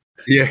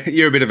 Yeah,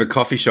 you're a bit of a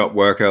coffee shop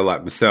worker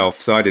like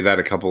myself. So I do that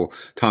a couple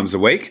times a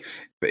week.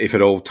 But if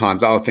at all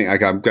times, I'll think,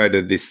 okay, I'm going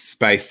to this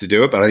space to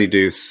do it, but I only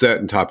do a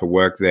certain type of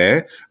work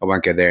there. I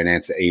won't go there and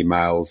answer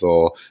emails,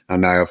 or I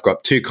know I've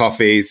got 2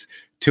 coffees,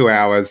 2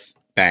 hours,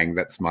 bang,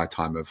 that's my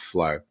time of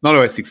flow. Not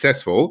always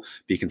successful,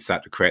 but you can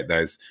start to create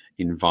those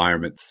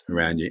environments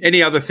around you.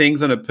 Any other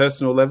things on a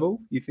personal level,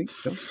 you think,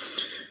 John,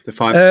 to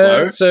find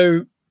flow?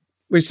 So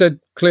we said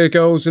clear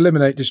goals,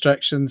 eliminate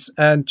distractions,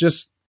 and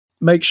just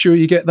make sure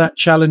you get that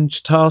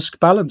challenge task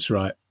balance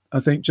right. I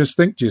think just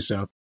think to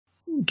yourself,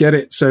 get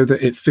it so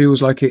that it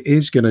feels like it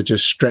is going to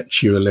just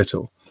stretch you a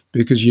little,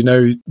 because you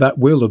know that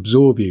will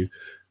absorb you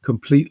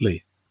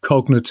completely.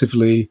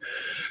 Cognitively,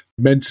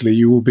 mentally,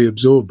 you will be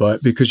absorbed by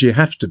it because you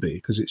have to be,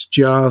 because it's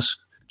just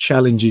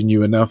challenging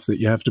you enough that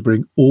you have to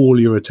bring all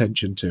your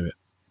attention to it.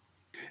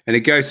 And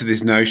it goes to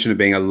this notion of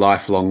being a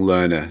lifelong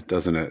learner,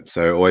 doesn't it?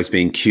 So always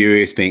being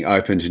curious, being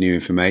open to new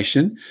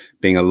information,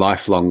 being a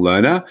lifelong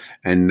learner,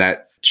 and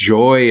that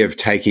joy of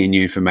taking in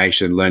new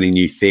information, learning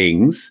new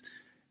things,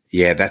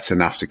 yeah, that's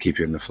enough to keep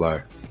you in the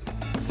flow.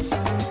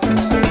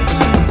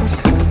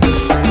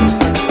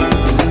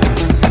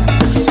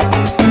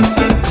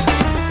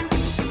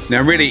 Now,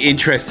 I'm really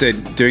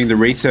interested doing the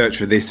research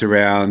for this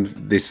around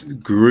this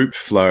group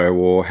flow,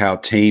 or how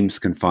teams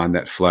can find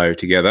that flow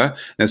together.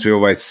 As we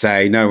always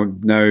say,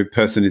 no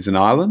person is an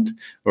island.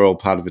 We're all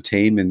part of a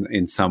team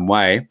in some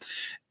way.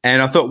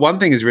 And I thought one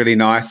thing is really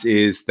nice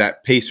is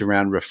that piece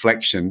around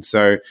reflection.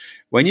 So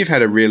when you've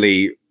had a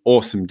really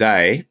awesome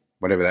day,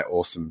 whatever that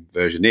awesome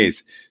version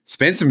is,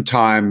 spend some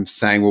time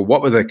saying, well,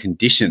 what were the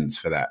conditions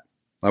for that?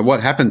 Like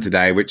what happened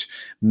today which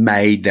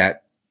made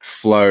that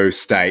flow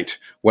state,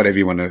 whatever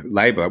you want to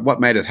label it,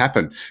 what made it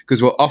happen?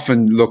 Because we'll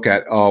often look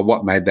at,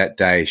 what made that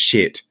day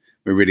shit?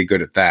 We're really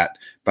good at that.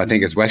 But I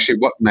think it's actually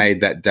what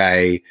made that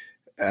day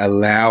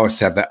allow us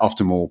to have that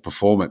optimal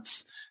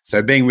performance.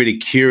 So being really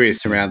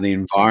curious around the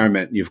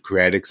environment you've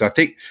created, because I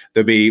think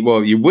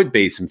you would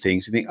be some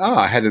things you think,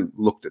 I hadn't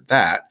looked at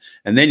that.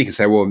 And then you can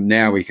say, well,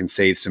 now we can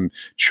see some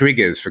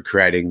triggers for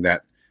creating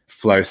that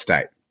flow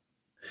state.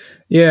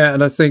 Yeah,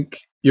 and I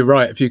think you're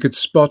right. If you could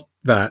spot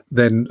that,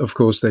 then of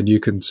course, then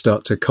you can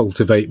start to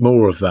cultivate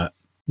more of that.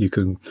 You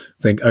can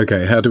think,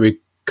 okay, how do we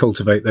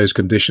cultivate those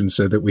conditions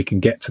so that we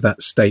can get to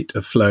that state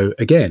of flow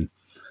again?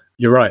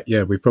 You're right.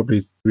 Yeah, we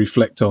probably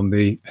reflect on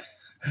the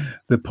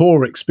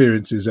poor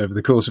experiences over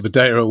the course of a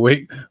day or a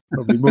week,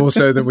 probably more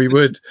so than we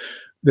would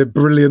the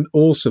brilliant,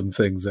 awesome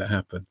things that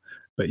happen.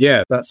 But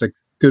yeah, that's a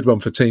good one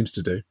for teams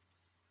to do.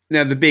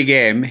 Now, the Big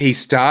M, he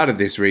started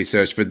this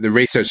research, but the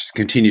research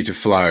continued to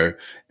flow,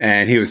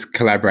 and he was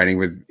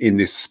collaborating in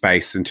this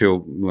space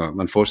until, well,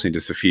 unfortunately,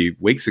 just a few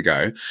weeks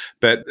ago.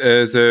 But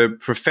as a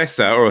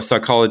professor or a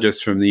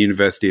psychologist from the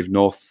University of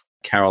North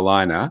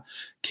Carolina,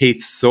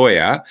 Keith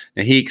Sawyer,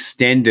 and he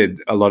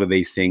extended a lot of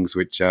these things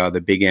which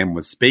the Big M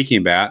was speaking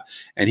about,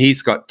 and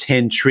he's got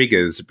 10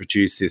 triggers to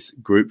produce this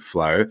group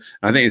flow. And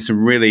I think there's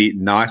some really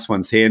nice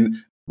ones here. And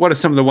what are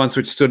some of the ones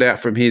which stood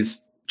out from his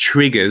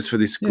triggers for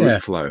this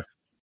group flow?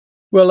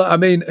 Well, I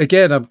mean,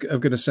 again, I'm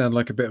going to sound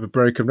like a bit of a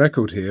broken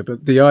record here,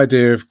 but the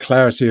idea of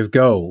clarity of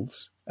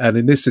goals, and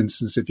in this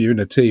instance, if you're in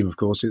a team, of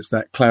course, it's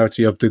that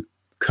clarity of the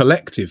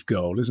collective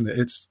goal, isn't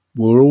it?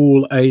 We're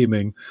all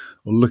aiming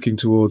or looking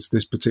towards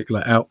this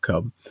particular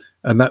outcome,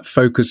 and that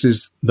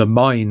focuses the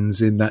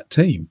minds in that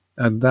team,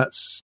 and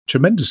that's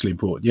tremendously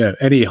important. Yeah,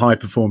 any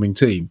high-performing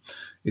team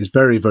is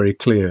very, very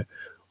clear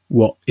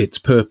what its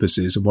purpose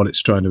is and what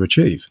it's trying to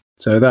achieve.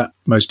 So that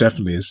most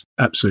definitely is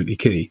absolutely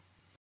key.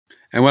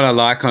 And what I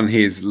like on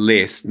his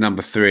list,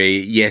 number 3,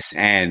 yes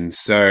and.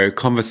 So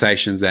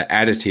conversations are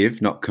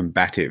additive, not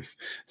combative.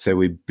 So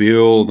we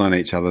build on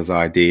each other's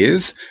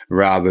ideas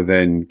rather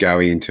than go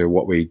into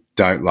what we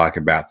don't like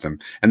about them.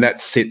 And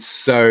that sits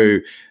so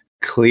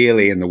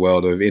clearly in the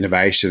world of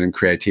innovation and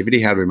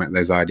creativity. How do we make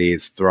those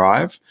ideas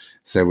thrive?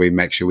 So we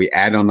make sure we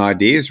add on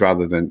ideas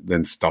rather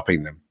than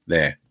stopping them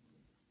there.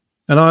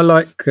 And I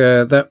like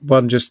that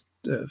one just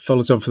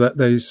follows on for that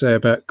they say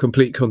about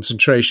complete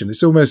concentration.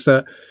 It's almost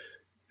that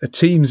a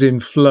team's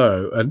in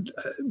flow, and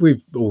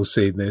we've all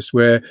seen this,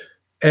 where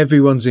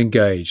everyone's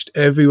engaged,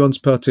 everyone's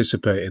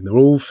participating, they're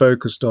all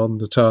focused on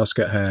the task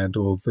at hand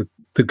or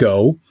the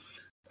goal.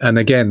 And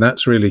again,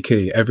 that's really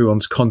key.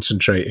 Everyone's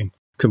concentrating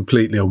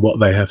completely on what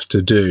they have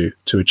to do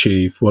to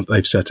achieve what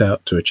they've set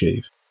out to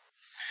achieve.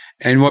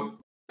 And what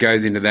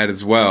goes into that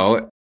as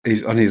well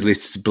is on his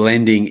list is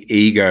blending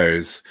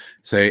egos.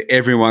 So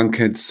everyone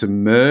can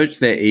submerge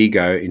their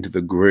ego into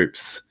the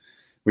groups,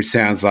 which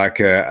sounds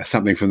like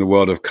something from the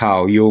world of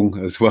Carl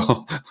Jung as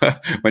well,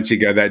 once you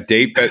go that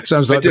deep. But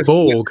sounds like the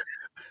Borg.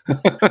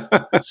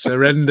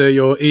 Surrender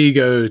your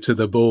ego to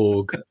the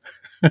Borg.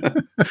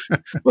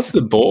 What's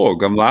the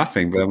Borg? I'm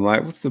laughing, but I'm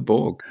like, what's the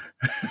Borg?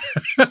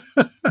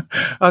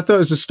 I thought it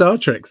was a Star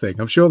Trek thing.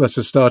 I'm sure that's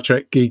a Star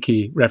Trek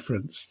geeky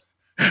reference.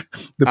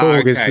 The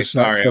Borg is just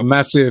like a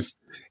massive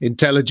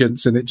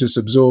intelligence, and it just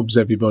absorbs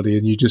everybody,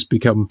 and you just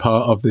become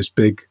part of this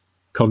big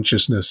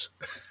consciousness.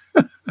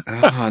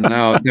 Oh,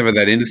 no, I was never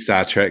that into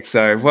Star Trek.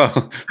 So,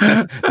 well,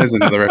 there's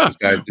another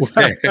episode.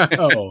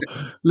 Wow.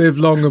 Live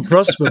long and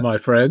prosper, my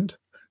friend.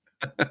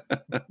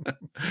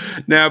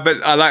 Now,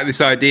 but I like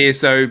this idea.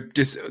 So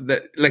just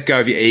let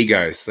go of your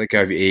egos. Let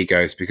go of your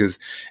egos because,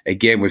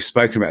 again, we've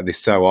spoken about this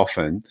so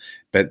often,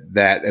 but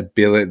that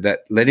ability,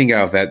 that letting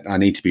go of that, I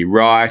need to be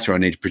right, or I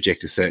need to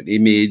project a certain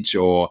image,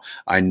 or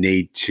I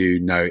need to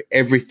know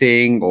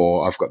everything,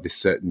 or I've got this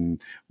certain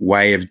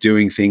way of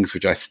doing things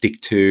which I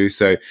stick to.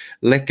 So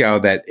let go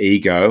of that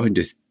ego and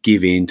just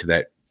give in to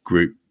that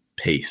group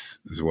piece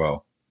as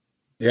well.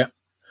 Yeah.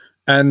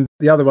 And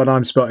the other one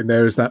I'm spotting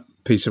there is that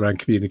piece around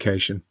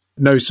communication.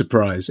 No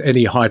surprise,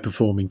 any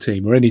high-performing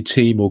team or any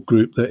team or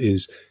group that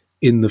is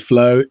in the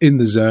flow, in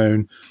the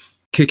zone,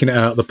 kicking it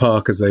out of the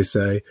park, as they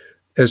say,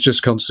 there's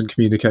just constant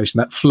communication.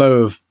 That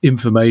flow of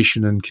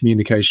information and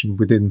communication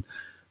within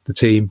the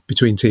team,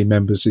 between team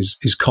members,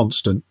 is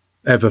constant,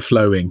 ever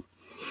flowing.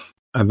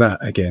 And that,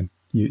 again,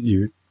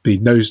 you'd be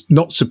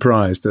not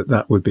surprised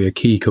that would be a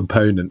key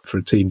component for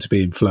a team to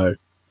be in flow.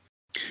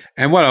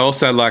 And what I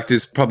also liked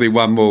is probably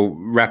one we'll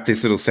wrap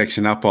this little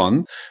section up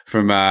on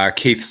from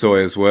Keith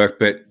Sawyer's work,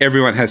 but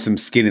everyone has some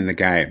skin in the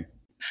game.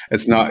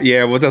 It's not,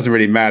 it doesn't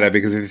really matter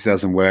because if this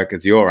doesn't work,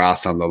 it's your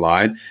ass on the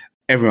line.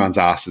 Everyone's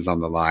ass is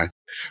on the line.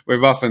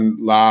 We've often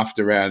laughed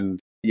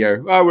around,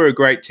 we're a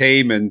great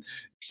team, and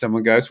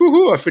someone goes,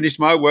 woohoo, I finished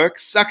my work.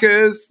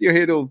 Suckers, you're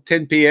here till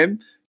 10 p.m.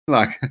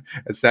 Like,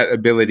 it's that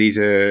ability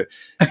to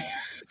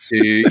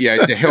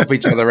help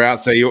each other out.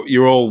 So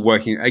you're all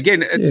working.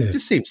 Again, it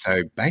just seems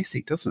so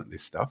basic, doesn't it,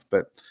 this stuff?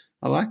 But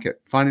I like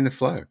it, finding the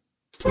flow.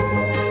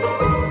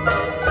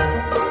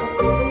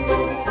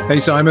 Hey,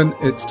 Simon,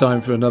 it's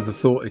time for another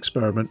thought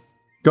experiment.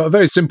 Got a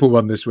very simple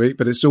one this week,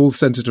 but it's all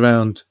centered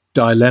around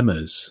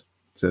dilemmas.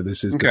 So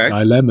this is the Okay.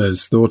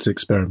 dilemmas thought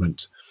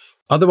experiment,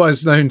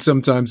 otherwise known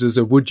sometimes as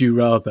a would you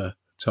rather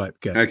type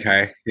game.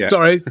 Okay. Yeah.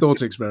 Sorry,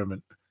 thought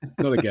experiment,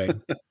 not a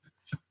game.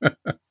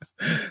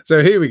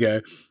 So here we go.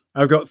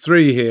 I've got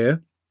 3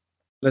 here.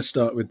 Let's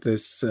start with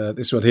this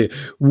one here.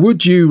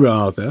 Would you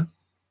rather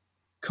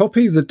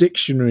copy the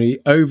dictionary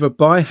over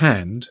by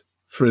hand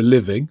for a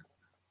living,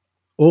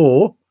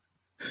 or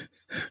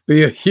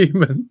be a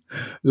human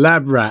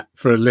lab rat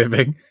for a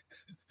living,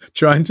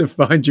 trying to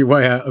find your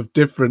way out of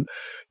different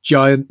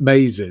giant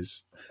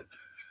mazes?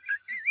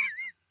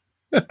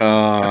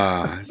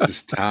 Oh, this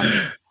is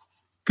tough.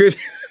 Good.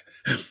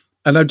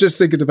 And I'm just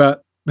thinking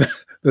about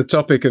the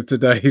topic of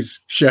today's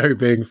show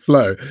being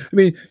flow. I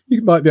mean,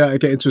 you might be able to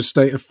get into a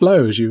state of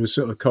flow as you were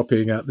sort of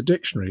copying out the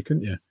dictionary,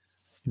 couldn't you?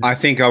 I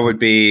think I would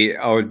be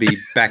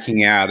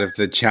backing out of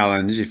the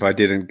challenge if I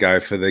didn't go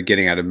for the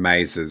getting out of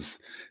mazes.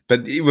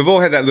 But we've all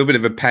had that little bit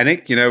of a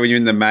panic, when you're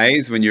in the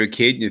maze when you're a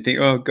kid and you think,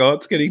 "Oh God,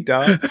 it's getting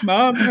dark,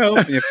 Mom, help!"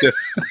 And you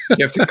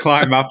have to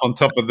climb up on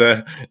top of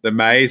the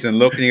maze and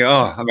look, and you go,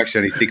 "Oh, I'm actually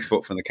only 6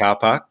 foot from the car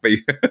park." But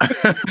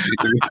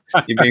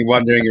you've been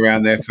wandering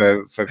around there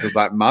for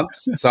like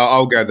months. So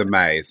I'll go the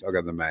maze. You're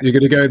going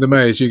to go in the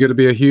maze. You're going to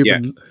be a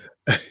human,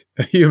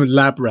 a human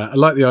lab rat. I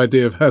like the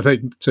idea of how they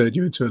turn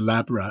you into a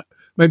lab rat.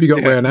 Maybe you got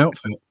to wear an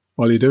outfit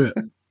while you do it.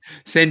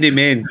 Send him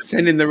in.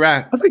 Send in the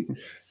rat. I think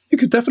you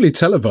could definitely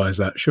televise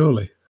that,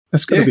 surely.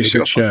 That's going to be a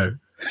good show.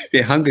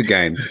 Yeah, Hunger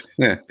Games.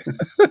 Yeah.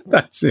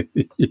 That's it.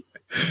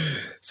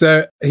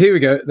 So here we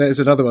go. There's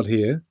another one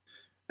here.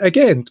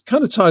 Again,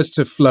 kind of ties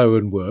to flow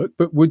and work,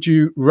 but would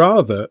you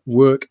rather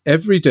work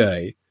every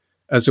day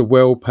as a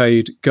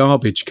well-paid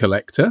garbage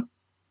collector,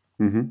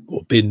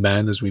 or bin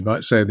man, as we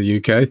might say in the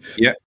UK,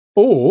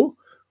 or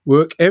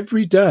work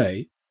every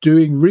day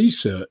doing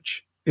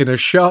research in a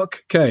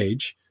shark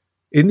cage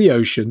in the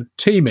ocean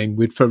teeming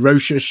with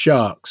ferocious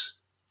sharks?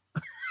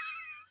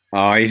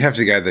 Oh, you'd have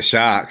to go the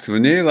sharks,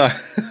 wouldn't you?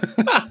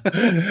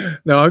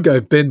 No, I'm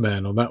going bin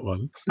man on that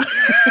one.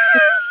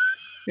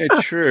 Yeah,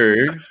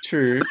 true.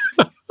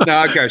 No,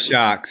 I'd go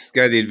sharks.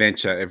 Go the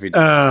adventure every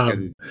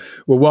day.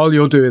 Well, while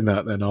you're doing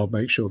that, then I'll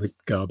make sure the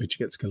garbage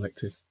gets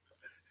collected.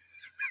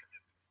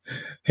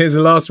 Here's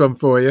the last one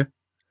for you.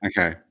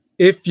 Okay.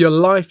 If your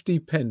life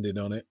depended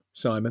on it,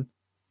 Simon,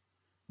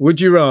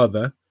 would you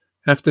rather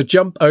have to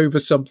jump over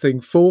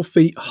something 4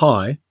 feet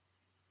high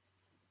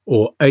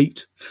or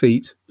 8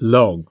 feet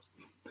long?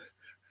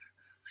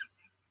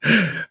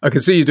 I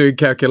can see you doing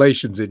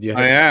calculations in your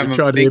head. I am. You're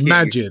trying to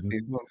imagine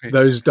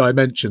those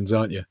dimensions,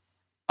 aren't you?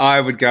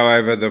 I would go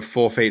over the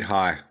 4 feet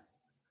high.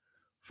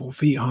 4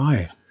 feet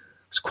high.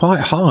 It's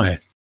quite high.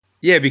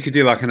 Yeah, but you could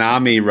do like an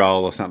army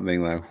roll or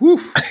something, like,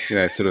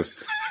 sort of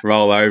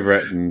roll over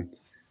it,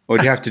 or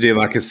do you have to do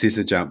like a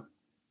scissor jump?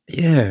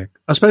 Yeah,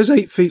 I suppose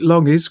 8 feet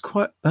long that's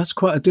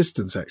quite a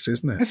distance, actually,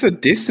 isn't it? That's a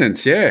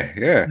distance, yeah.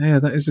 Yeah,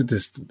 that is a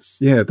distance.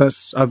 Yeah,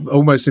 I'm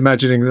almost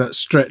imagining that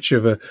stretch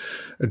of a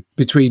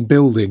between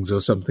buildings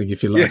or something,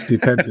 if your life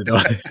depended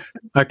on it.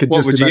 I could What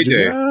just would imagine.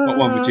 you do? What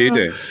one would you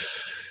do?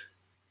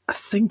 I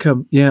think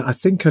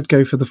I'd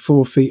go for the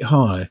 4 feet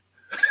high.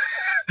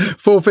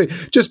 4 feet,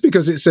 just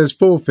because it says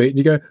 4 feet, and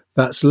you go,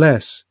 that's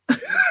less.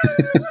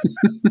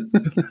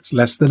 That's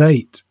less than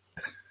 8.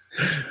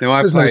 Now,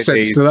 There's no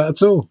sense to that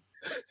at all.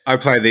 I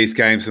play these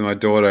games with my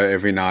daughter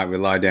every night. We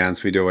lie down,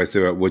 so we'd always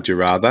do it, would you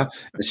rather?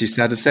 And she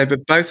started to say,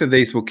 but both of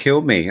these will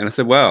kill me. And I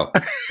said, well,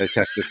 that's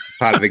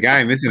part of the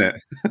game, isn't it?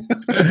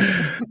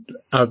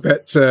 I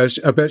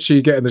bet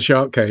she'd get in the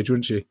shark cage,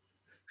 wouldn't she?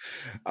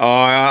 Oh,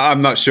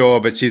 I'm not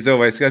sure, but she's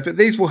always goes, but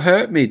these will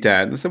hurt me,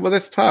 Dad. And I said, well,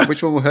 that's part.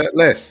 Which one will hurt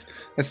less?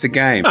 That's the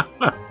game.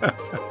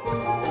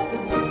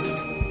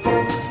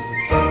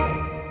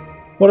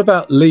 What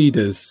about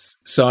leaders,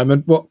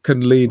 Simon? What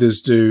can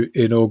leaders do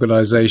in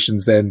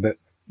organisations then that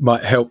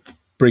might help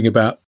bring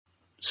about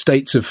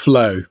states of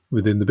flow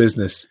within the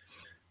business?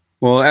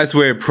 Well, as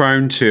we're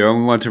prone to, I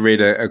want to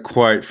read a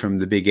quote from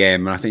the Big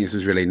M, and I think this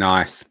is really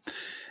nice.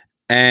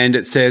 And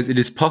it says, it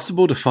is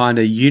possible to find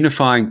a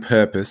unifying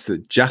purpose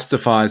that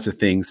justifies the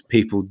things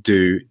people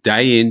do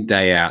day in,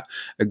 day out,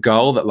 a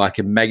goal that, like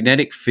a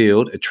magnetic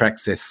field,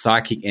 attracts their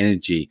psychic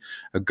energy,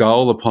 a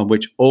goal upon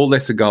which all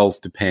lesser goals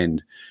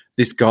depend.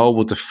 This goal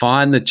will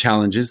define the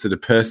challenges that a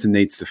person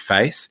needs to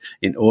face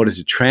in order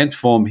to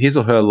transform his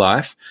or her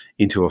life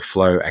into a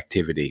flow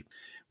activity.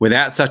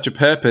 Without such a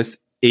purpose,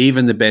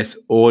 even the best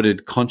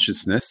ordered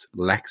consciousness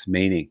lacks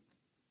meaning.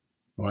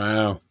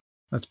 Wow,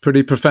 that's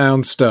pretty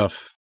profound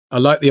stuff. I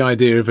like the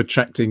idea of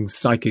attracting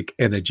psychic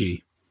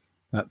energy.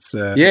 That's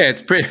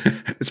it's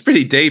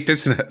pretty deep,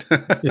 isn't it?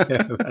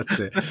 Yeah, that's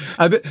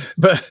it.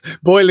 But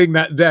boiling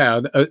that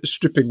down,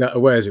 stripping that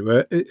away, as it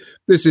were,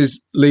 this is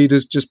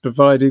leaders just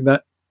providing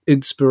that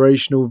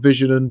inspirational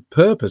vision and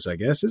purpose, I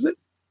guess, is it?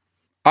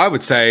 I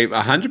would say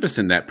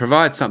 100% that.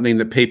 Provide something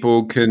that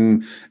people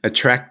can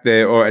attract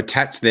or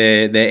attach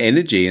their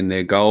energy and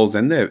their goals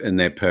and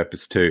their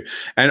purpose to.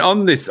 And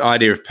on this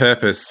idea of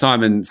purpose,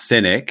 Simon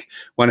Sinek,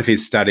 one of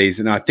his studies,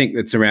 and I think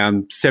it's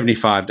around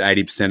 75 to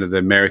 80% of the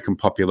American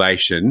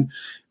population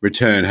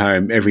return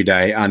home every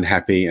day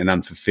unhappy and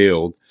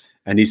unfulfilled.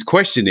 And his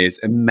question is,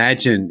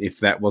 imagine if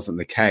that wasn't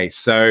the case.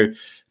 So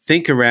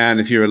think around,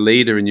 if you're a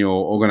leader in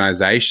your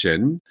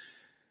organization,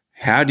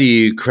 how do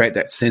you create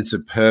that sense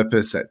of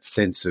purpose, that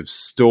sense of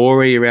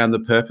story around the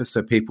purpose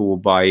so people will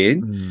buy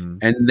in?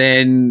 And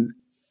then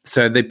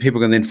so that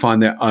people can then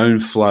find their own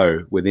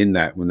flow within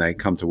that when they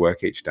come to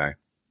work each day.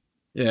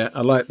 Yeah, I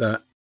like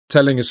that.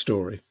 Telling a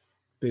story,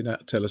 being able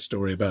to tell a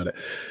story about it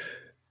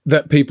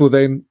that people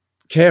then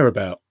care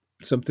about,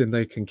 something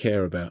they can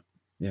care about.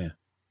 Yeah.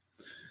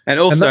 And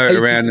also and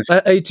around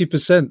that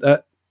 80%,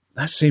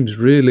 that seems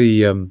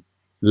really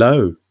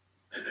low.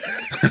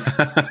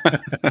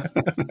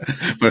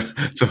 But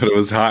thought it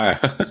was higher.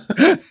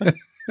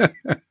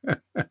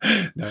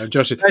 No,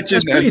 Josh,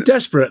 that's pretty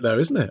desperate, though,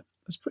 isn't it?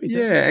 That's pretty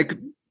desperate. Yeah,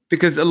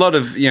 because a lot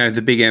of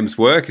the Big M's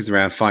work is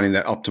around finding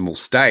that optimal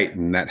state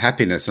and that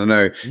happiness. I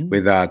know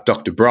with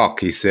Dr. Brock,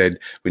 he said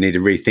we need to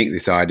rethink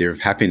this idea of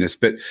happiness.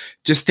 But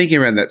just thinking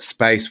around that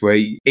space where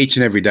each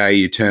and every day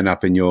you turn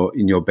up in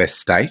your best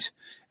state,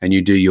 and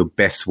you do your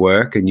best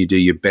work and you do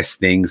your best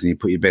things and you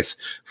put your best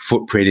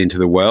footprint into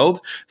the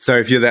world. So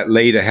if you're that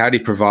leader, how do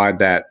you provide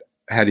that?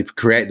 How do you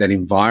create that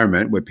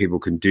environment where people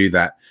can do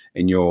that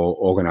in your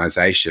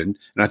organization?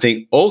 And I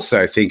think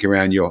also think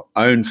around your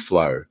own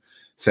flow.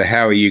 So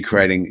how are you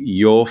creating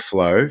your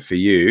flow for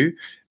you?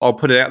 I'll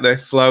put it out there.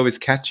 Flow is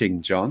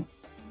catching, John.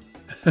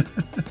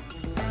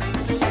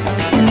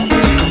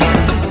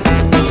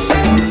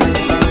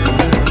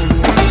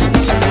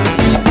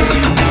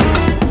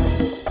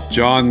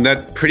 John,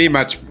 that pretty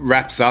much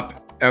wraps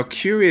up our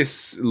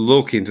curious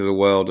look into the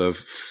world of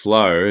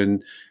flow.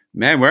 And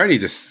man, we're only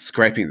just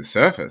scraping the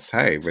surface,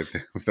 hey, with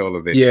all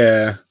of this.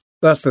 Yeah,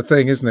 that's the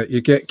thing, isn't it?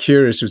 You get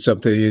curious with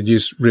something and you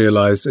just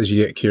realize as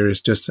you get curious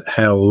just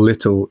how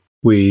little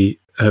we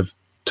have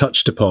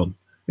touched upon.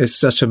 It's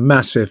such a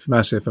massive,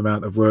 massive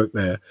amount of work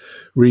there.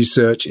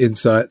 Research,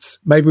 insights.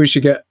 Maybe we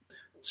should get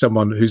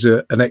someone who's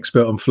an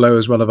expert on flow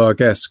as one of our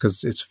guests,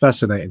 because it's a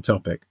fascinating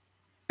topic.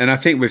 And I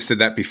think we've said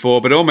that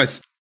before, but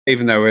almost,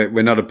 even though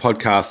we're not a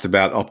podcast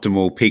about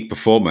optimal peak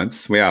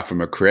performance, we are from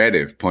a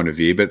creative point of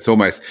view, but it's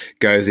almost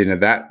goes into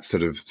that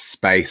sort of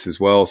space as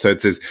well. So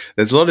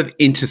there's a lot of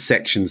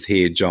intersections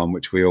here, John,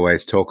 which we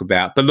always talk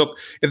about. But look,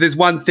 if there's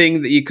one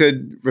thing that you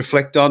could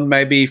reflect on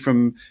maybe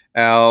from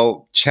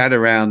our chat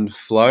around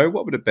flow,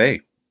 what would it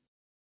be?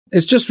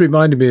 It's just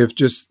reminded me of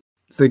just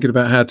thinking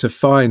about how to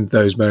find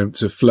those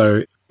moments of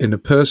flow in a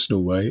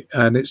personal way.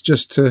 And it's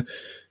just to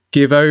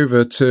give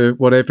over to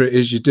whatever it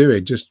is you're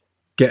doing. Just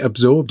get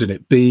absorbed in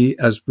it. Be,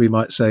 as we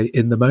might say,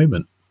 in the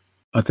moment.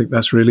 I think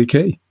that's really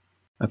key.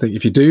 I think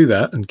if you do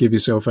that and give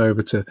yourself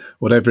over to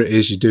whatever it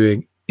is you're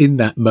doing in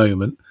that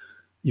moment,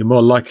 you're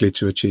more likely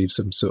to achieve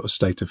some sort of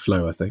state of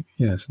flow, I think.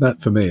 Yeah, so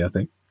that for me, I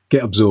think.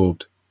 Get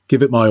absorbed.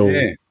 Give it my all.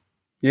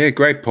 Yeah,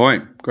 great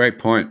point. Great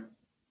point.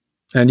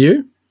 And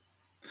you?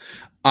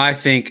 I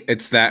think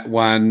it's that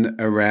one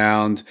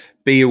around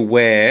be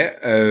aware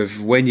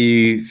of when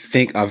you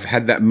think I've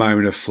had that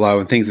moment of flow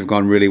and things have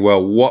gone really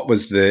well, what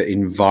was the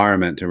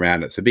environment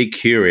around it? So be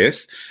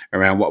curious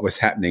around what was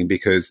happening,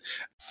 because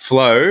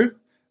flow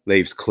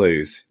leaves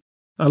clues.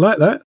 I like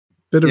that.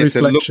 Bit of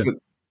reflection.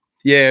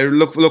 So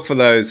look for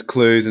those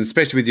clues, and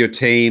especially with your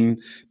team.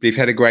 But if you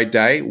had a great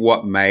day,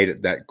 what made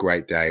it that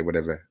great day,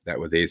 whatever that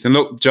is. And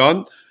look,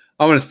 John,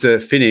 I want us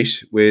to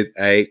finish with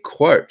a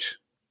quote.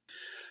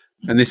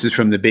 And this is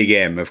from the Big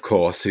M, of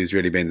course, who's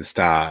really been the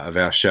star of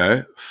our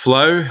show.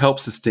 Flow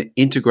helps us to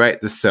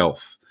integrate the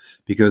self,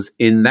 because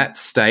in that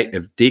state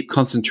of deep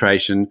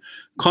concentration,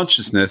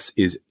 consciousness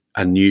is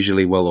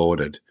unusually well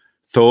ordered.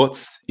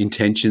 Thoughts,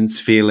 intentions,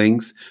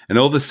 feelings, and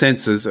all the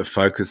senses are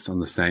focused on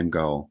the same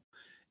goal.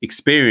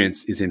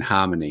 Experience is in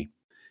harmony.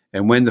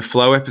 And when the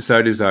flow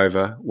episode is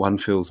over, one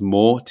feels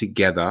more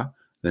together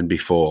than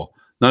before,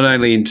 not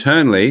only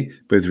internally,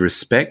 but with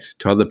respect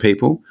to other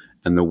people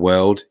and the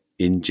world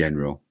in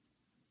general.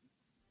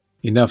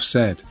 Enough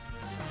said.